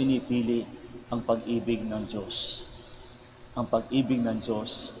 Walang pinipili ang pag-ibig ng Diyos. Ang pag-ibig ng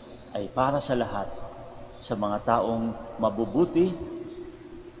Diyos ay para sa lahat, sa mga taong mabubuti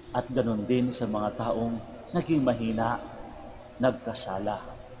at ganon din sa mga taong naging mahina, nagkasala.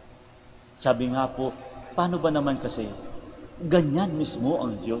 Sabi nga po, paano ba naman kasi? Ganyan mismo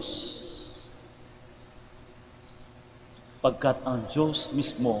ang Diyos. Pagkat ang Diyos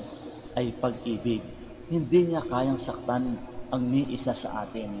mismo ay pag-ibig, hindi niya kayang saktan ang ni isa sa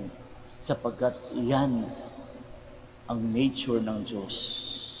atin, sapagkat iyan ang nature ng Diyos,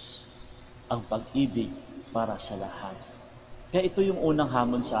 ang pag-ibig para sa lahat. Kaya ito yung unang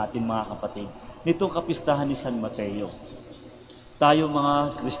hamon sa atin, mga kapatid, nitong kapistahan ni San Mateo. Tayo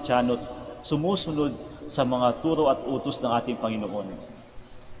mga Kristiyano, sumusunod sa mga turo at utos ng ating Panginoon.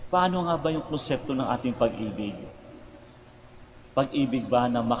 Paano nga ba yung konsepto ng ating pag-ibig? Pag-ibig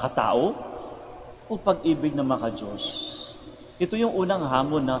ba na makatao o pag-ibig na maka-Diyos? Ito yung unang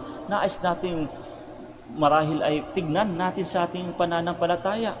hamon na nais natin marahil ay tignan natin sa ating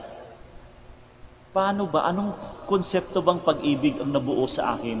pananampalataya. Paano ba? Anong konsepto bang pag-ibig ang nabuo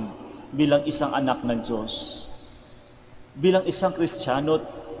sa akin bilang isang anak ng Diyos? Bilang isang Kristiyano,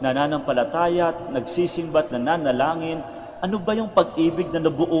 nananampalataya at nagsisimba at nananalangin, ano ba yung pag-ibig na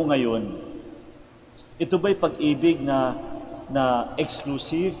nabuo ngayon? Ito ba'y pag-ibig na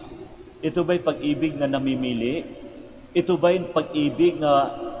exclusive? Ito ba'y pag-ibig na namimili? Ito ba yung pag-ibig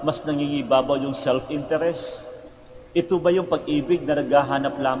na mas nangingibabaw yung self-interest? Ito ba yung pag-ibig na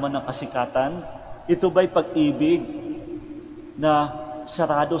naghahanap lamang ng kasikatan? Ito ba yung pag-ibig na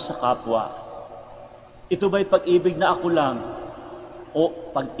sarado sa kapwa? Ito ba yung pag-ibig na ako lang? O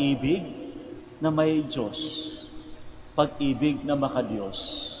pag-ibig na may Diyos? Pag-ibig na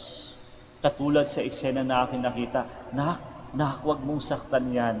maka-Diyos? Katulad sa eksena na aking nakita, huwag mong saktan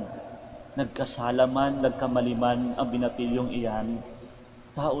yan. Nagkasala man, nagkamali man ang binatilyong iyan,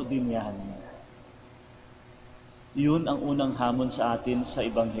 tao din yan. Yun ang unang hamon sa atin sa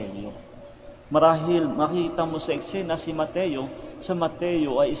Ebanghelyo. Marahil makita mo sa eksena si Mateo, sa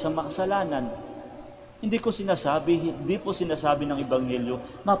Mateo ay isang makasalanan. Hindi po sinasabi ng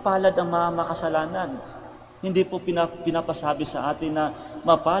Ebanghelyo, mapalad ang mga makasalanan. Hindi po pinapasabi sa atin na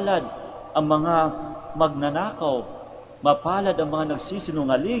mapalad ang mga magnanakaw, mapalad ang mga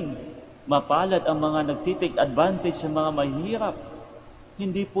nagsisinungaling, mapalad ang mga nagtitake advantage sa mga mahihirap.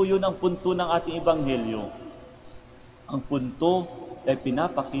 Hindi po yun ang punto ng ating Ebanghelyo. Ang punto ay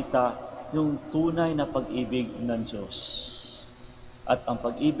pinapakita yung tunay na pag-ibig ng Diyos. At ang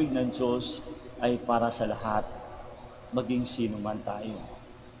pag-ibig ng Diyos ay para sa lahat, maging sino man tayo.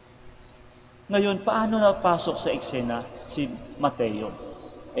 Ngayon, paano napasok sa eksena si Mateo?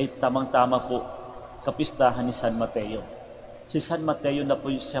 Ay tamang-tama po, kapistahan ni San Mateo. Si San Mateo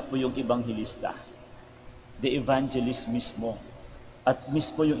siya po yung ebanghilista. The evangelist mismo. At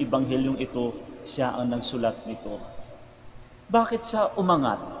mismo yung ebanghelyong ito, siya ang nagsulat nito. Bakit siya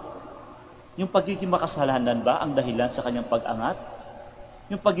umangat? Yung pagiging makasalanan ba ang dahilan sa kanyang pag-angat?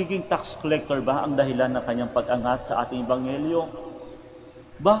 Yung pagiging tax collector ba ang dahilan ng kanyang pag-angat sa ating ebanghelyo?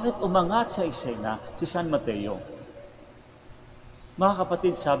 Bakit umangat sa eksena si San Mateo? Mga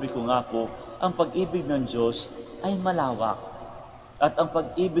kapatid, sabi ko nga po, ang pag-ibig ng Diyos ay malawak. At ang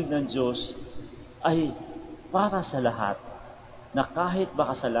pag-ibig ng Diyos ay para sa lahat, na kahit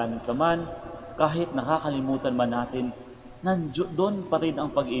makasalanan ka man, kahit nakakalimutan man natin, doon pa rin ang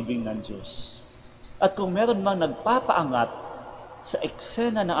pag-ibig ng Diyos. At kung meron mang nagpapaangat sa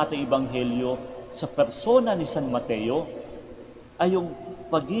eksena ng ating Ebanghelyo, sa persona ni San Mateo, ay yung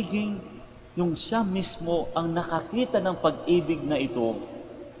pagiging, yung siya mismo ang nakakita ng pag-ibig na ito.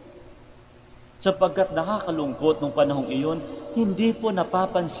 Sapagkat nakakalungkot nung panahong iyon, hindi po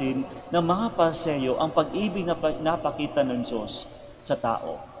napapansin ng mga Pariseo ang pag-ibig na napakita ng Diyos sa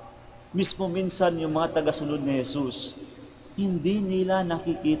tao. Mismo minsan yung mga tagasunod ni Jesus, hindi nila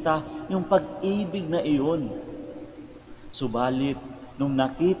nakikita yung pag-ibig na iyon. Subalit, nung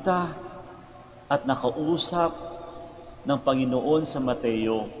nakita at nakausap ng Panginoon sa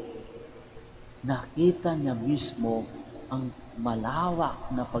Mateo, nakita niya mismo ang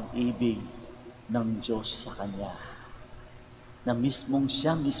malawak na pag-ibig ng Diyos sa kanya, na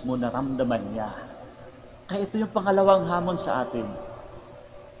siya mismo naramdaman niya. Kaya ito yung pangalawang hamon sa atin.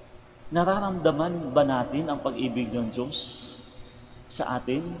 Nararamdaman ba natin ang pag-ibig ng Diyos sa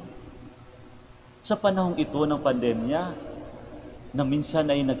atin? Sa panahong ito ng pandemya, na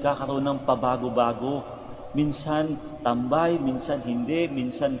minsan ay nagkakaroon ng pabago-bago, minsan tambay, minsan hindi,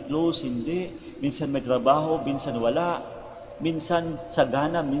 minsan close, hindi, minsan may trabaho, minsan wala, minsan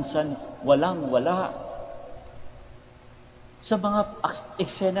sagana, minsan walang-wala. Sa mga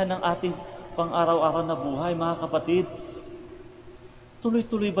eksena ng ating pang-araw-araw na buhay, mga kapatid,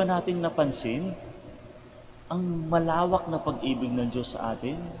 Tuloy-tuloy ba nating napansin ang malawak na pag-ibig ng Diyos sa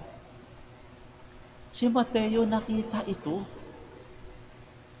atin? Si Mateo nakita ito.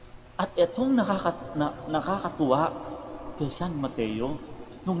 At itong nakakatuwa kay San Mateo,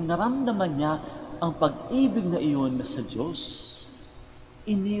 nung naramdaman niya ang pag-ibig na iyon sa Diyos,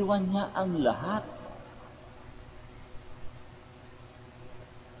 iniwan niya ang lahat.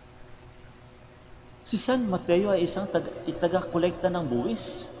 Si San Mateo ay isang taga-kolekta ng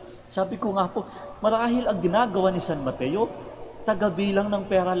buwis. Sabi ko nga po, marahil ang ginagawa ni San Mateo, taga-bilang ng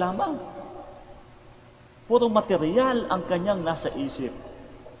pera lamang. Puro material ang kanyang nasa isip.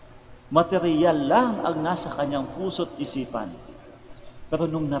 Material lang ang nasa kanyang puso't isipan. Pero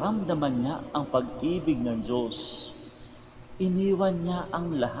nung naramdaman niya ang pag-ibig ng Diyos, iniwan niya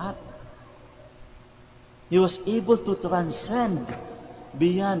ang lahat. He was able to transcend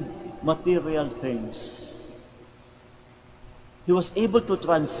beyond material things. He was able to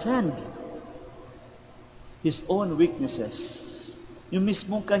transcend his own weaknesses, yung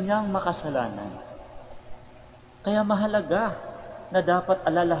mismong kanyang makasalanan. Kaya mahalaga na dapat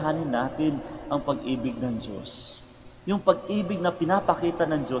alalahanin natin ang pag-ibig ng Diyos. Yung pag-ibig na pinapakita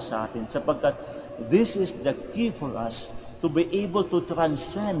ng Diyos sa atin, sapagkat this is the key for us to be able to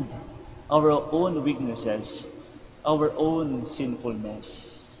transcend our own weaknesses, our own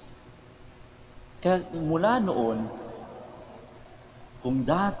sinfulness. Kaya mula noon, kung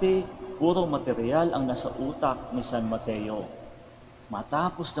dati puro material ang nasa utak ni San Mateo,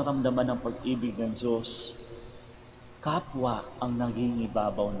 matapos naramdaman ang pag-ibig ng Diyos, kapwa ang naging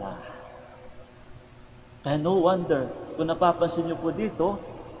ibabaw na. Kaya no wonder, kung napapansin niyo po dito,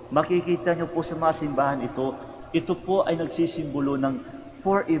 makikita niyo po sa mga simbahan ito po ay nagsisimbolo ng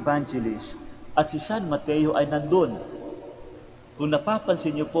 4 evangelists at si San Mateo ay nandun. Kung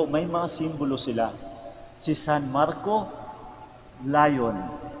napapansin niyo po, may mga simbolo sila. Si San Marco, lion.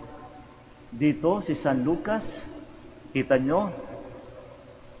 Dito, si San Lucas, kita nyo,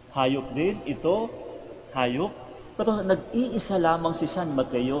 hayop din. Ito, hayop. Pero nag-iisa lamang si San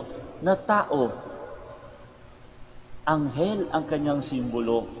Mateo na tao. Anghel ang kanyang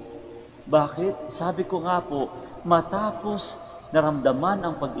simbolo. Bakit? Sabi ko nga po, matapos naramdaman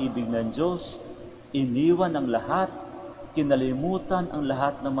ang pag-ibig ng Diyos, iniwan ang lahat, kinalimutan ang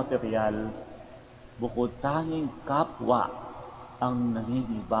lahat ng material, bukod tanging kapwa ang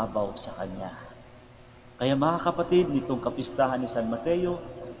nangingibabaw sa Kanya. Kaya mga kapatid, nitong kapistahan ni San Mateo,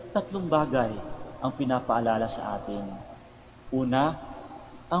 3 bagay ang pinapaalala sa atin. Una,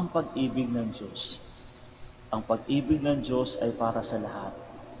 ang pag-ibig ng Diyos. Ang pag-ibig ng Diyos ay para sa lahat.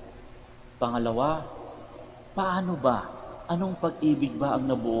 Pangalawa, paano ba? Anong pag-ibig ba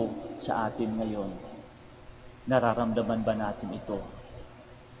ang nabuo sa atin ngayon? Nararamdaman ba natin ito?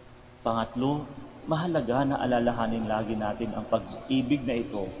 Pangatlo, mahalaga na alalahanin lagi natin ang pag-ibig na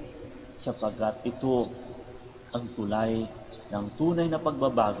ito sapagkat ito ang tulay ng tunay na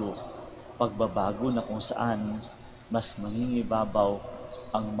pagbabago. Pagbabago na kung saan mas mangingibabaw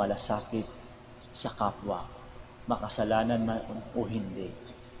ang malasakit sa kapwa, makasalanan man o hindi.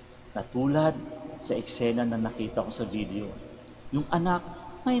 Natulad sa eksena na nakita ko sa video, yung anak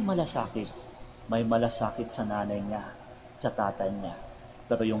may malasakit. May malasakit sa nanay niya, sa tatay niya.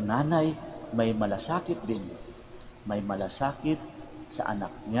 Pero yung nanay may malasakit din. May malasakit sa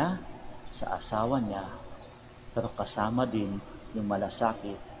anak niya, sa asawa niya. Pero kasama din yung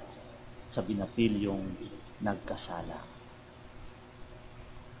malasakit sa binatilyong nagkasala.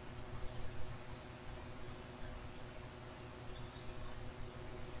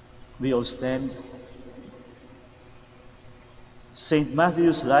 We all stand. St.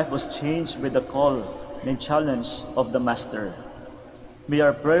 Matthew's life was changed by the call and challenge of the Master. May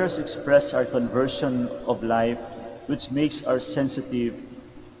our prayers express our conversion of life, which makes us sensitive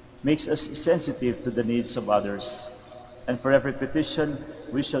to the needs of others. And for every petition,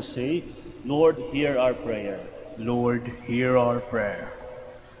 we shall say, Lord, hear our prayer. Lord, hear our prayer.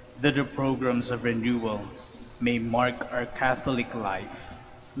 That the programs of renewal may mark our Catholic life,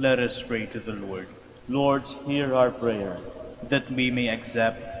 let us pray to the Lord. Lord, hear our prayer. That we may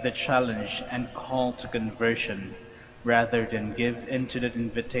accept the challenge and call to conversion, rather than give in to the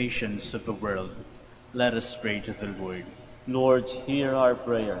invitations of the world, let us pray to the Lord. Lord, hear our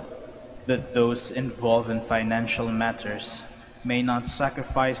prayer. That those involved in financial matters may not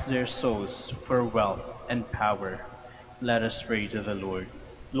sacrifice their souls for wealth and power, let us pray to the Lord.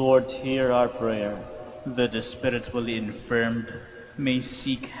 Lord, hear our prayer. That the spiritually infirmed may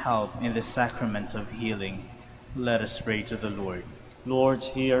seek help in the sacrament of healing, let us pray to the Lord. Lord,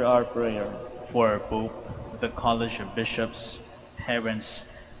 hear our prayer. For our Pope, the College of Bishops, parents,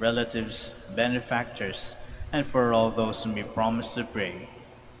 relatives, benefactors, and for all those whom we promise to pray,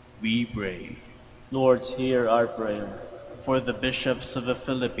 we pray. Lord, hear our prayer. For the bishops of the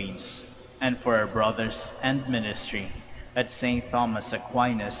Philippines, and for our brothers and ministry at St. Thomas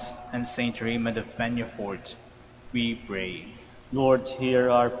Aquinas and St. Raymond of Peñafort, we pray. Lord, hear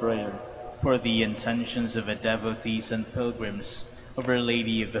our prayer. For the intentions of the devotees and pilgrims of Our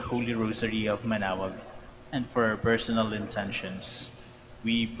Lady of the Holy Rosary of Manaoag, and for our personal intentions,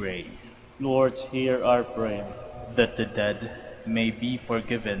 we pray. Lord, hear our prayer. That the dead may be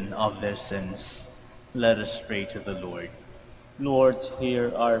forgiven of their sins, let us pray to the Lord. Lord,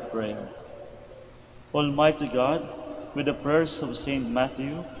 hear our prayer. Almighty God, with the prayers of Saint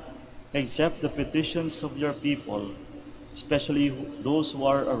Matthew, accept the petitions of your people, especially those who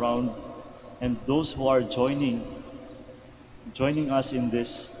are around and those who are joining us in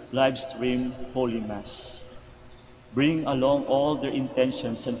this live stream Holy Mass. Bring along all their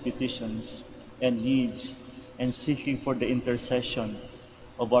intentions and petitions and needs, and seeking for the intercession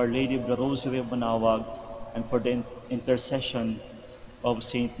of Our Lady of the Rosary of Manaoag, and for the intercession of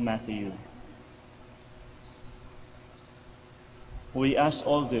Saint Matthew. We ask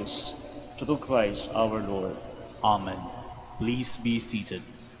all this through Christ our Lord. Amen. Please be seated.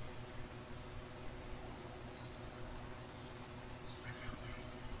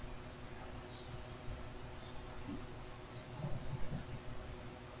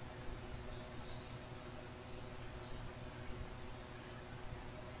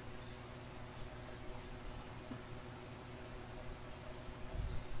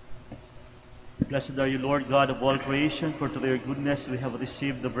 Blessed are you, Lord God of all creation, for through your goodness we have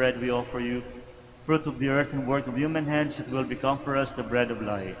received the bread we offer you. Fruit of the earth and work of human hands, it will become for us the bread of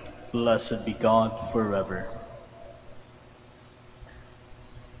life. Blessed be God forever.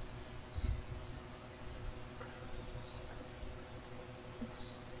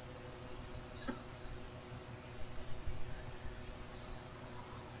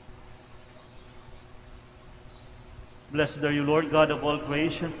 Blessed are you, Lord God of all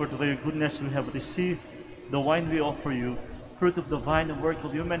creation, for through your goodness we have received the wine we offer you, fruit of the vine and work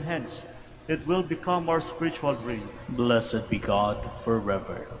of human hands. It will become our spiritual drink. Blessed be God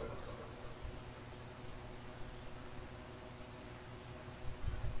forever.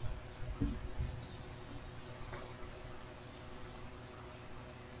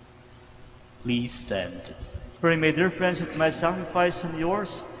 Please stand. Pray, my dear friends, that my sacrifice and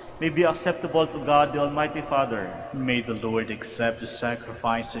yours may be acceptable to God, the Almighty Father. May the Lord accept the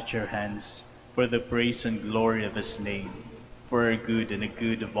sacrifice at your hands for the praise and glory of his name, for our good and the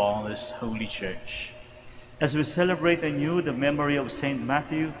good of all his holy church. As we celebrate anew the memory of Saint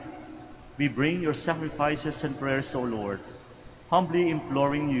Matthew, we bring your sacrifices and prayers, O Lord, humbly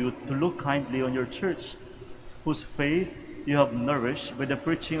imploring you to look kindly on your church, whose faith you have nourished by the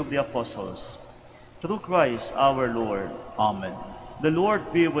preaching of the apostles. Through Christ our Lord. Amen. The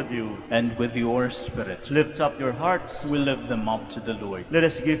Lord be with you. And with your spirit. Lift up your hearts. We lift them up to the Lord. Let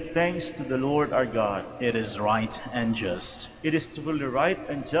us give thanks to the Lord our God. It is right and just. It is truly right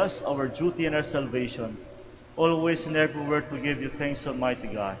and just, our duty and our salvation, always and everywhere to give you thanks, Almighty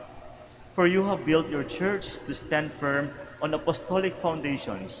God. For you have built your church to stand firm on apostolic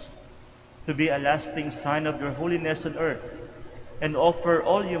foundations, to be a lasting sign of your holiness on earth, and offer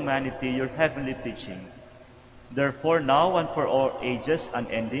all humanity your heavenly teaching. Therefore, now and for all ages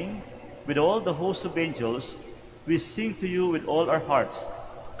unending, with all the host of angels, we sing to you with all our hearts,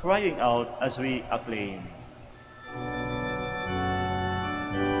 crying out as we acclaim.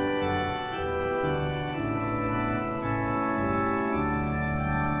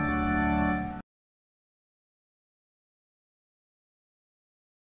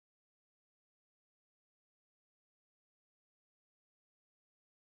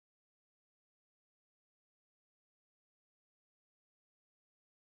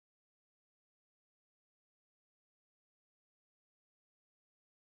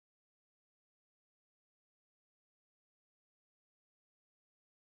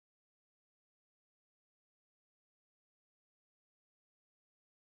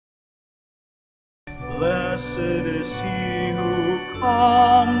 Blessed is he who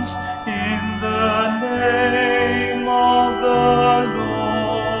comes in the name of the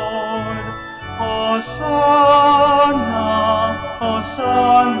Lord. Hosanna,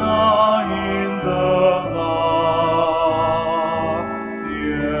 Hosanna in the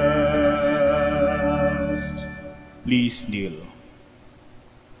highest. Please kneel.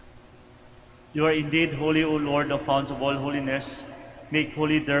 You are indeed holy, O Lord, the fount of all holiness. Make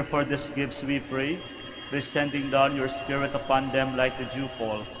holy, therefore, these gifts, we pray, by sending down your Spirit upon them like the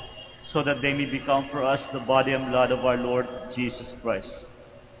dewfall, so that they may become for us the body and blood of our Lord Jesus Christ.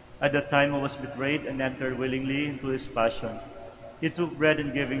 At the time he was betrayed and entered willingly into his passion, he took bread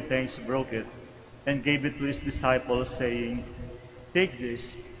and giving thanks broke it, and gave it to his disciples, saying, "Take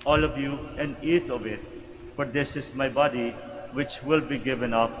this, all of you, and eat of it, for this is my body, which will be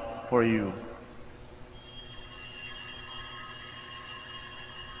given up for you."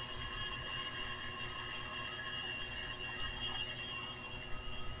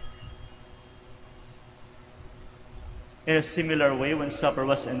 In a similar way, when supper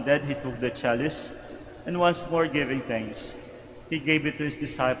was ended, he took the chalice, and once more giving thanks, he gave it to his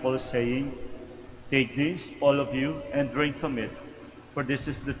disciples, saying, "Take this, all of you, and drink from it, for this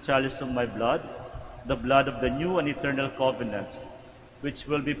is the chalice of my blood, the blood of the new and eternal covenant, which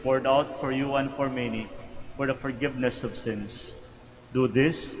will be poured out for you and for many, for the forgiveness of sins. Do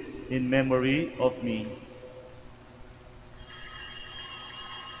this in memory of me."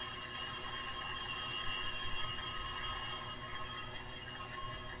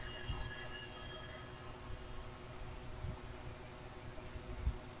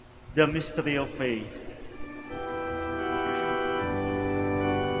 The mystery of faith.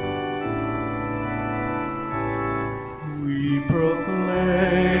 We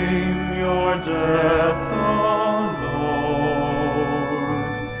proclaim your death, O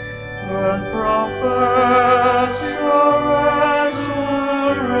Lord, and profess your resurrection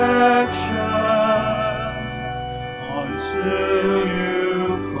until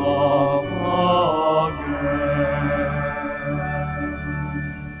you come again.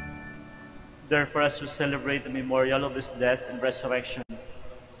 Therefore, as we celebrate the memorial of his death and resurrection,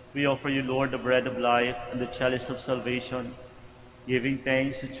 we offer you, Lord, the bread of life and the chalice of salvation, giving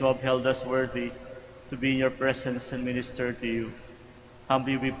thanks that you have held us worthy to be in your presence and minister to you.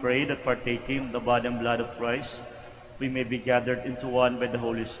 Humbly we pray that partaking of the body and blood of Christ, we may be gathered into one by the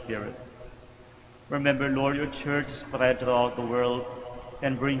Holy Spirit. Remember, Lord, your church is spread throughout the world,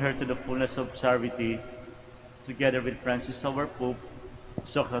 and bring her to the fullness of charity, together with Francis our Pope,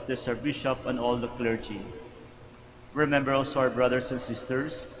 Socrates our Bishop, and all the clergy. Remember also our brothers and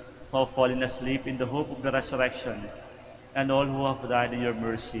sisters who have fallen asleep in the hope of the resurrection, and all who have died in your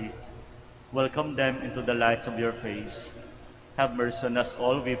mercy. Welcome them into the light of your face. Have mercy on us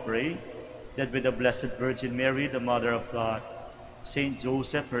all, we pray, that with the Blessed Virgin Mary, the Mother of God, Saint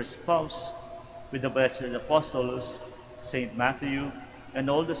Joseph, her spouse, with the blessed apostles, Saint Matthew, and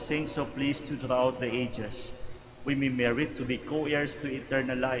all the saints who pleased you throughout the ages, we may merit to be co-heirs to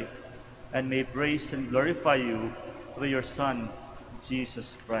eternal life, and may praise and glorify you through your Son,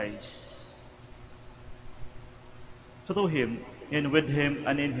 Jesus Christ. Through him, and with him,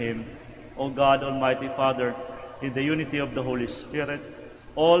 and in him, O God, Almighty Father, in the unity of the Holy Spirit,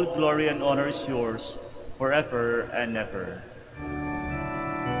 all glory and honor is yours, forever and ever.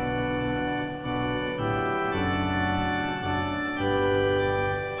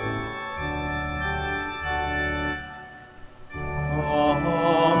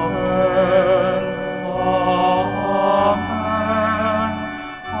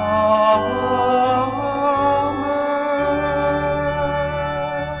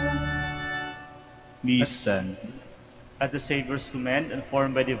 Listen. At the Savior's command and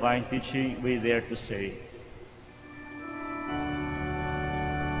formed by divine teaching, we dare to say,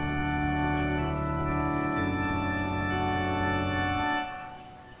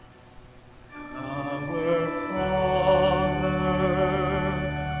 Our Father,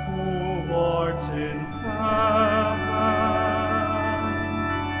 who art in heaven,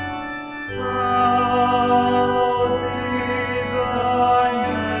 hallowed be thy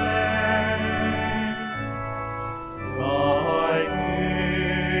name. Thy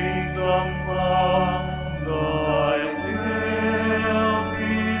kingdom come, thy will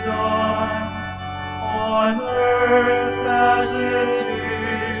be done, on earth as it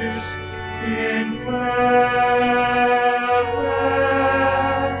is in heaven.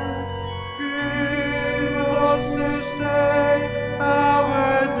 Give us this day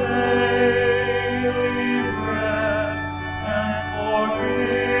our daily bread, and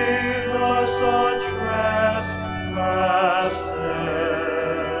forgive us our trespasses,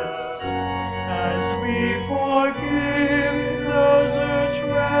 as we forgive those who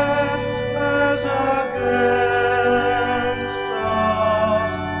trespass against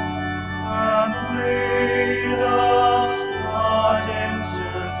us. And lead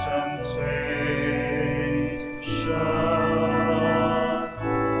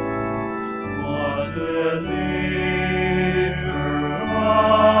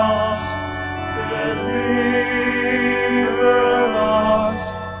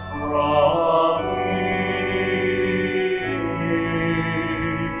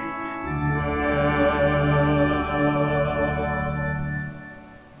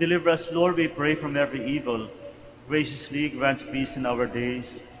Deliver us, Lord, we pray, from every evil. Graciously grant peace in our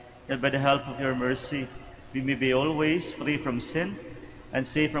days, that by the help of your mercy we may be always free from sin and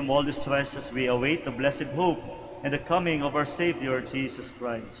safe from all distress as we await the blessed hope and the coming of our Savior, Jesus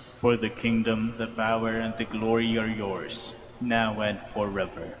Christ. For the kingdom, the power, and the glory are yours, now and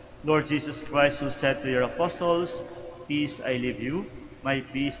forever. Lord Jesus Christ, who said to your apostles, "Peace I leave you, my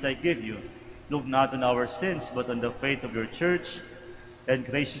peace I give you," look not on our sins, but on the faith of your church, and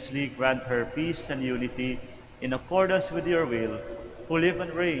graciously grant her peace and unity in accordance with your will, who live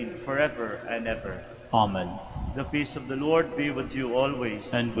and reign forever and ever. Amen. The peace of the Lord be with you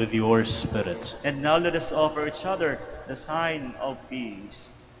always. And with your spirit. And now let us offer each other the sign of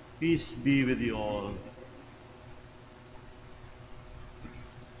peace. Peace be with you all.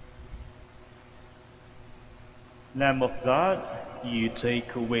 Lamb of God, you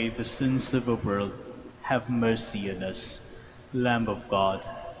take away the sins of the world, have mercy on us. Lamb of God,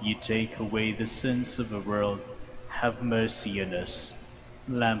 you take away the sins of the world, have mercy on us.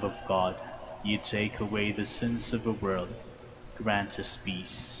 Lamb of God, you take away the sins of the world, grant us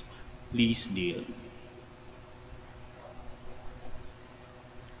peace. Please kneel.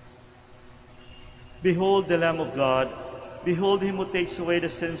 Behold the Lamb of God, behold him who takes away the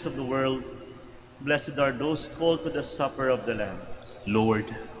sins of the world. Blessed are those called to the supper of the Lamb.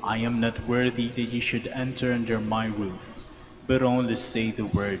 Lord, I am not worthy that you should enter under my roof, but only say the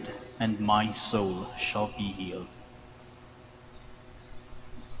word, and my soul shall be healed.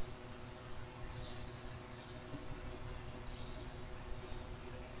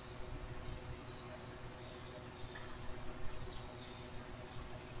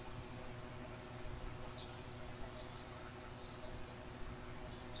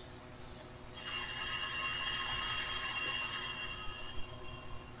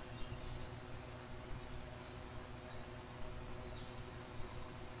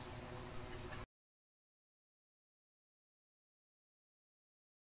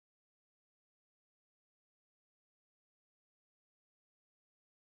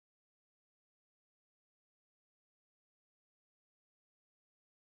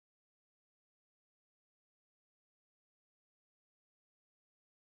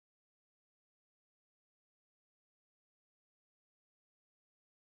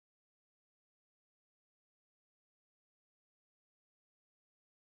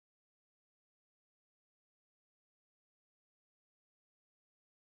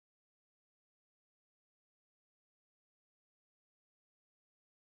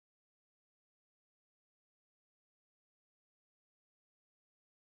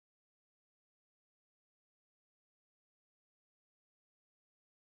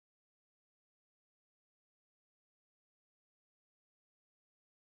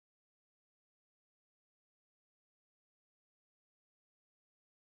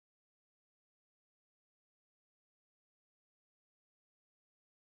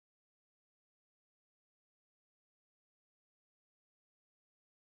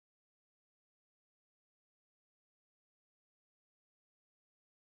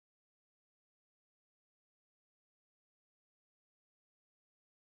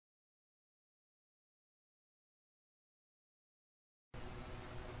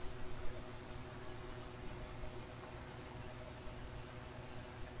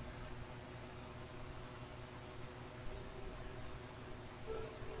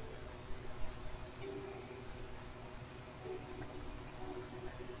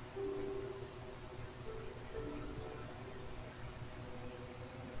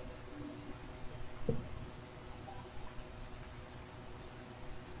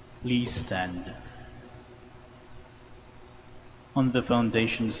 Please stand. On the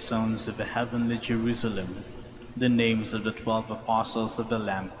foundation stones of the heavenly Jerusalem, the names of the 12 apostles of the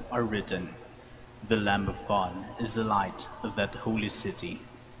Lamb are written. The Lamb of God is the light of that holy city.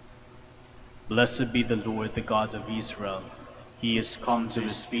 Blessed be the Lord, the God of Israel. He has come to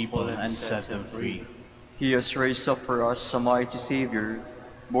his people and set them free. He has raised up for us a mighty Savior,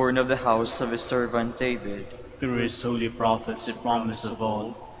 born of the house of his servant David. Through his holy prophets he promised of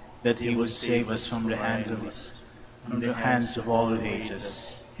old that he would save us from the hands of all who hate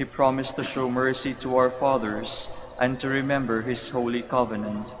us. He promised to show mercy to our fathers and to remember his holy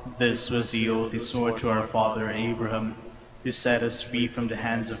covenant. This was the oath he swore to our father Abraham, who set us free from the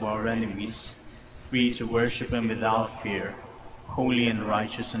hands of our enemies, free to worship him without fear, holy and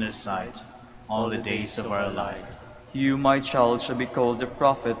righteous in his sight, all the days of our life. You, my child, shall be called the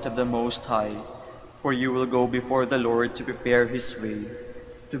prophet of the Most High, for you will go before the Lord to prepare his way,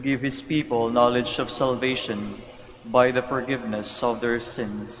 to give his people knowledge of salvation by the forgiveness of their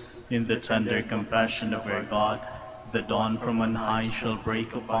sins. In the tender compassion of our God, The dawn from on high shall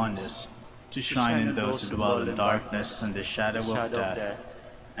break upon us, to shine in those who dwell in darkness and the shadow of death,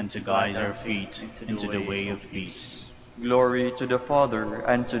 and to guide our feet into the way of peace. Glory to the Father,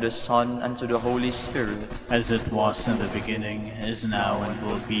 and to the Son, and to the Holy Spirit. As it was in the beginning, is now, and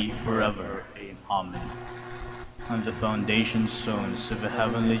will be forever. Amen. On the foundation stones of the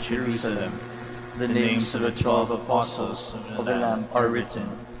heavenly Jerusalem, The names of the 12 apostles of the Lamb are written.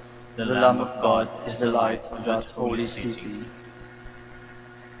 The Lamb of God is the light of that holy city.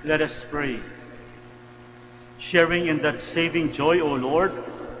 Let us pray. Sharing in that saving joy, O Lord,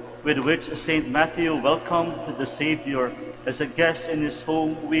 with which St. Matthew welcomed the Savior as a guest in his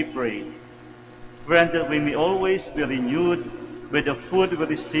home, we pray. Grant that we may always be renewed with the food we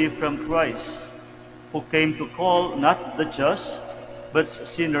receive from Christ, who came to call not the just, but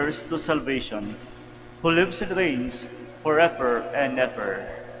sinners to salvation, who lives and reigns forever and ever.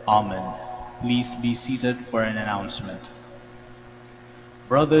 Amen. Please be seated for an announcement.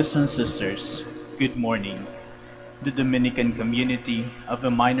 Brothers and sisters, good morning. The Dominican community of the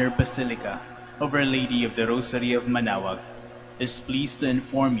Minor Basilica of Our Lady of the Rosary of Manaoag is pleased to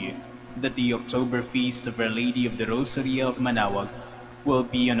inform you that the October Feast of Our Lady of the Rosary of Manaoag will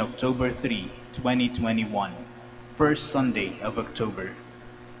be on October 3, 2021, first Sunday of October.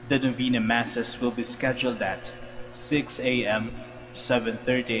 The Novena Masses will be scheduled at 6 a.m.,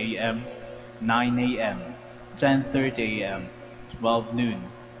 7:30 a.m., 9 a.m., 10:30 a.m., 12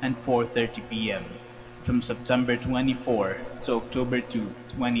 noon, and 4:30 p.m. from September 24 to October 2,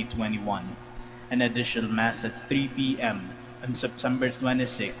 2021. An additional Mass at 3 p.m. on September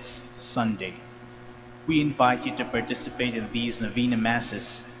 26, Sunday. We invite you to participate in these Novena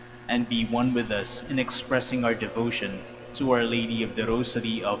Masses and be one with us in expressing our devotion to Our Lady of the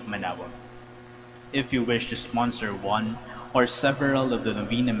Rosary of Manaoag. If you wish to sponsor one or several of the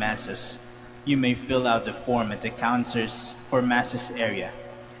Novena Masses, you may fill out the form at the counters for Masses area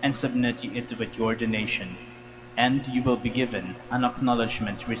and submit it with your donation, and you will be given an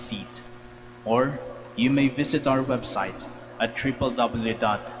acknowledgement receipt. Or you may visit our website at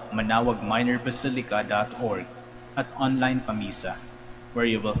www.manaoagminorbasilica.org at Online Pamisa, where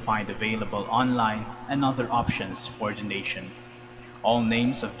you will find available online and other options for donation. All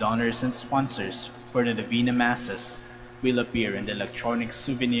names of donors and sponsors for the Novena Masses will appear in the electronic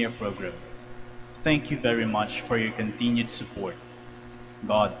souvenir program. Thank you very much for your continued support.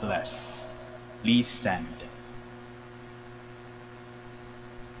 God bless. Please stand.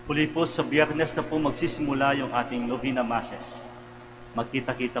 Muli po sa Biyernes na po magsisimula yung ating Novena Masses.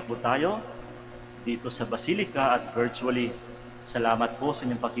 Magkita-kita po tayo dito sa Basilica at virtually. Salamat po sa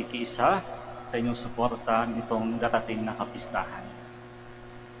inyong pakikiisa, sa inyong suporta nitong darating na kapistahan.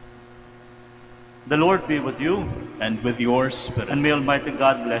 The Lord be with you. And with your spirit. And may Almighty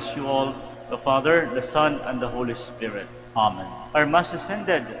God bless you all, the Father, the Son, and the Holy Spirit. Amen. Our Mass is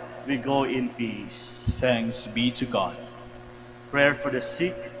ended. We go in peace. Thanks be to God. Prayer for the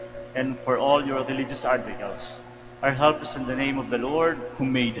sick and for all your religious articles. Our help is in the name of the Lord, who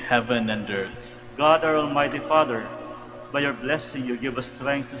made heaven and earth. God, our Almighty Father, by your blessing you give us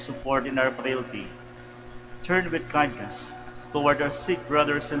strength to support in our frailty. Turn with kindness toward our sick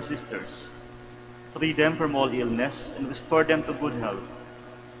brothers and sisters. Free them from all illness and restore them to good health,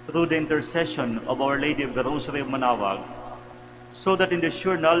 through the intercession of Our Lady of the Rosary of Manaoag, so that in the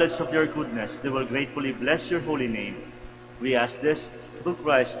sure knowledge of your goodness they will gratefully bless your holy name. We ask this through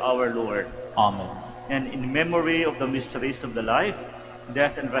Christ our Lord. Amen. And in memory of the mysteries of the life,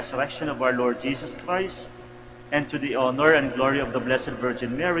 death, and resurrection of our Lord Jesus Christ, and to the honor and glory of the Blessed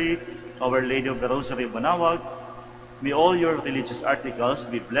Virgin Mary, Our Lady of the Rosary of Manaoag, may all your religious articles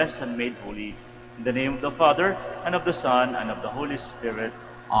be blessed and made holy. In the name of the Father, and of the Son, and of the Holy Spirit.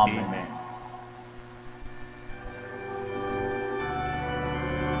 Amen. Amen.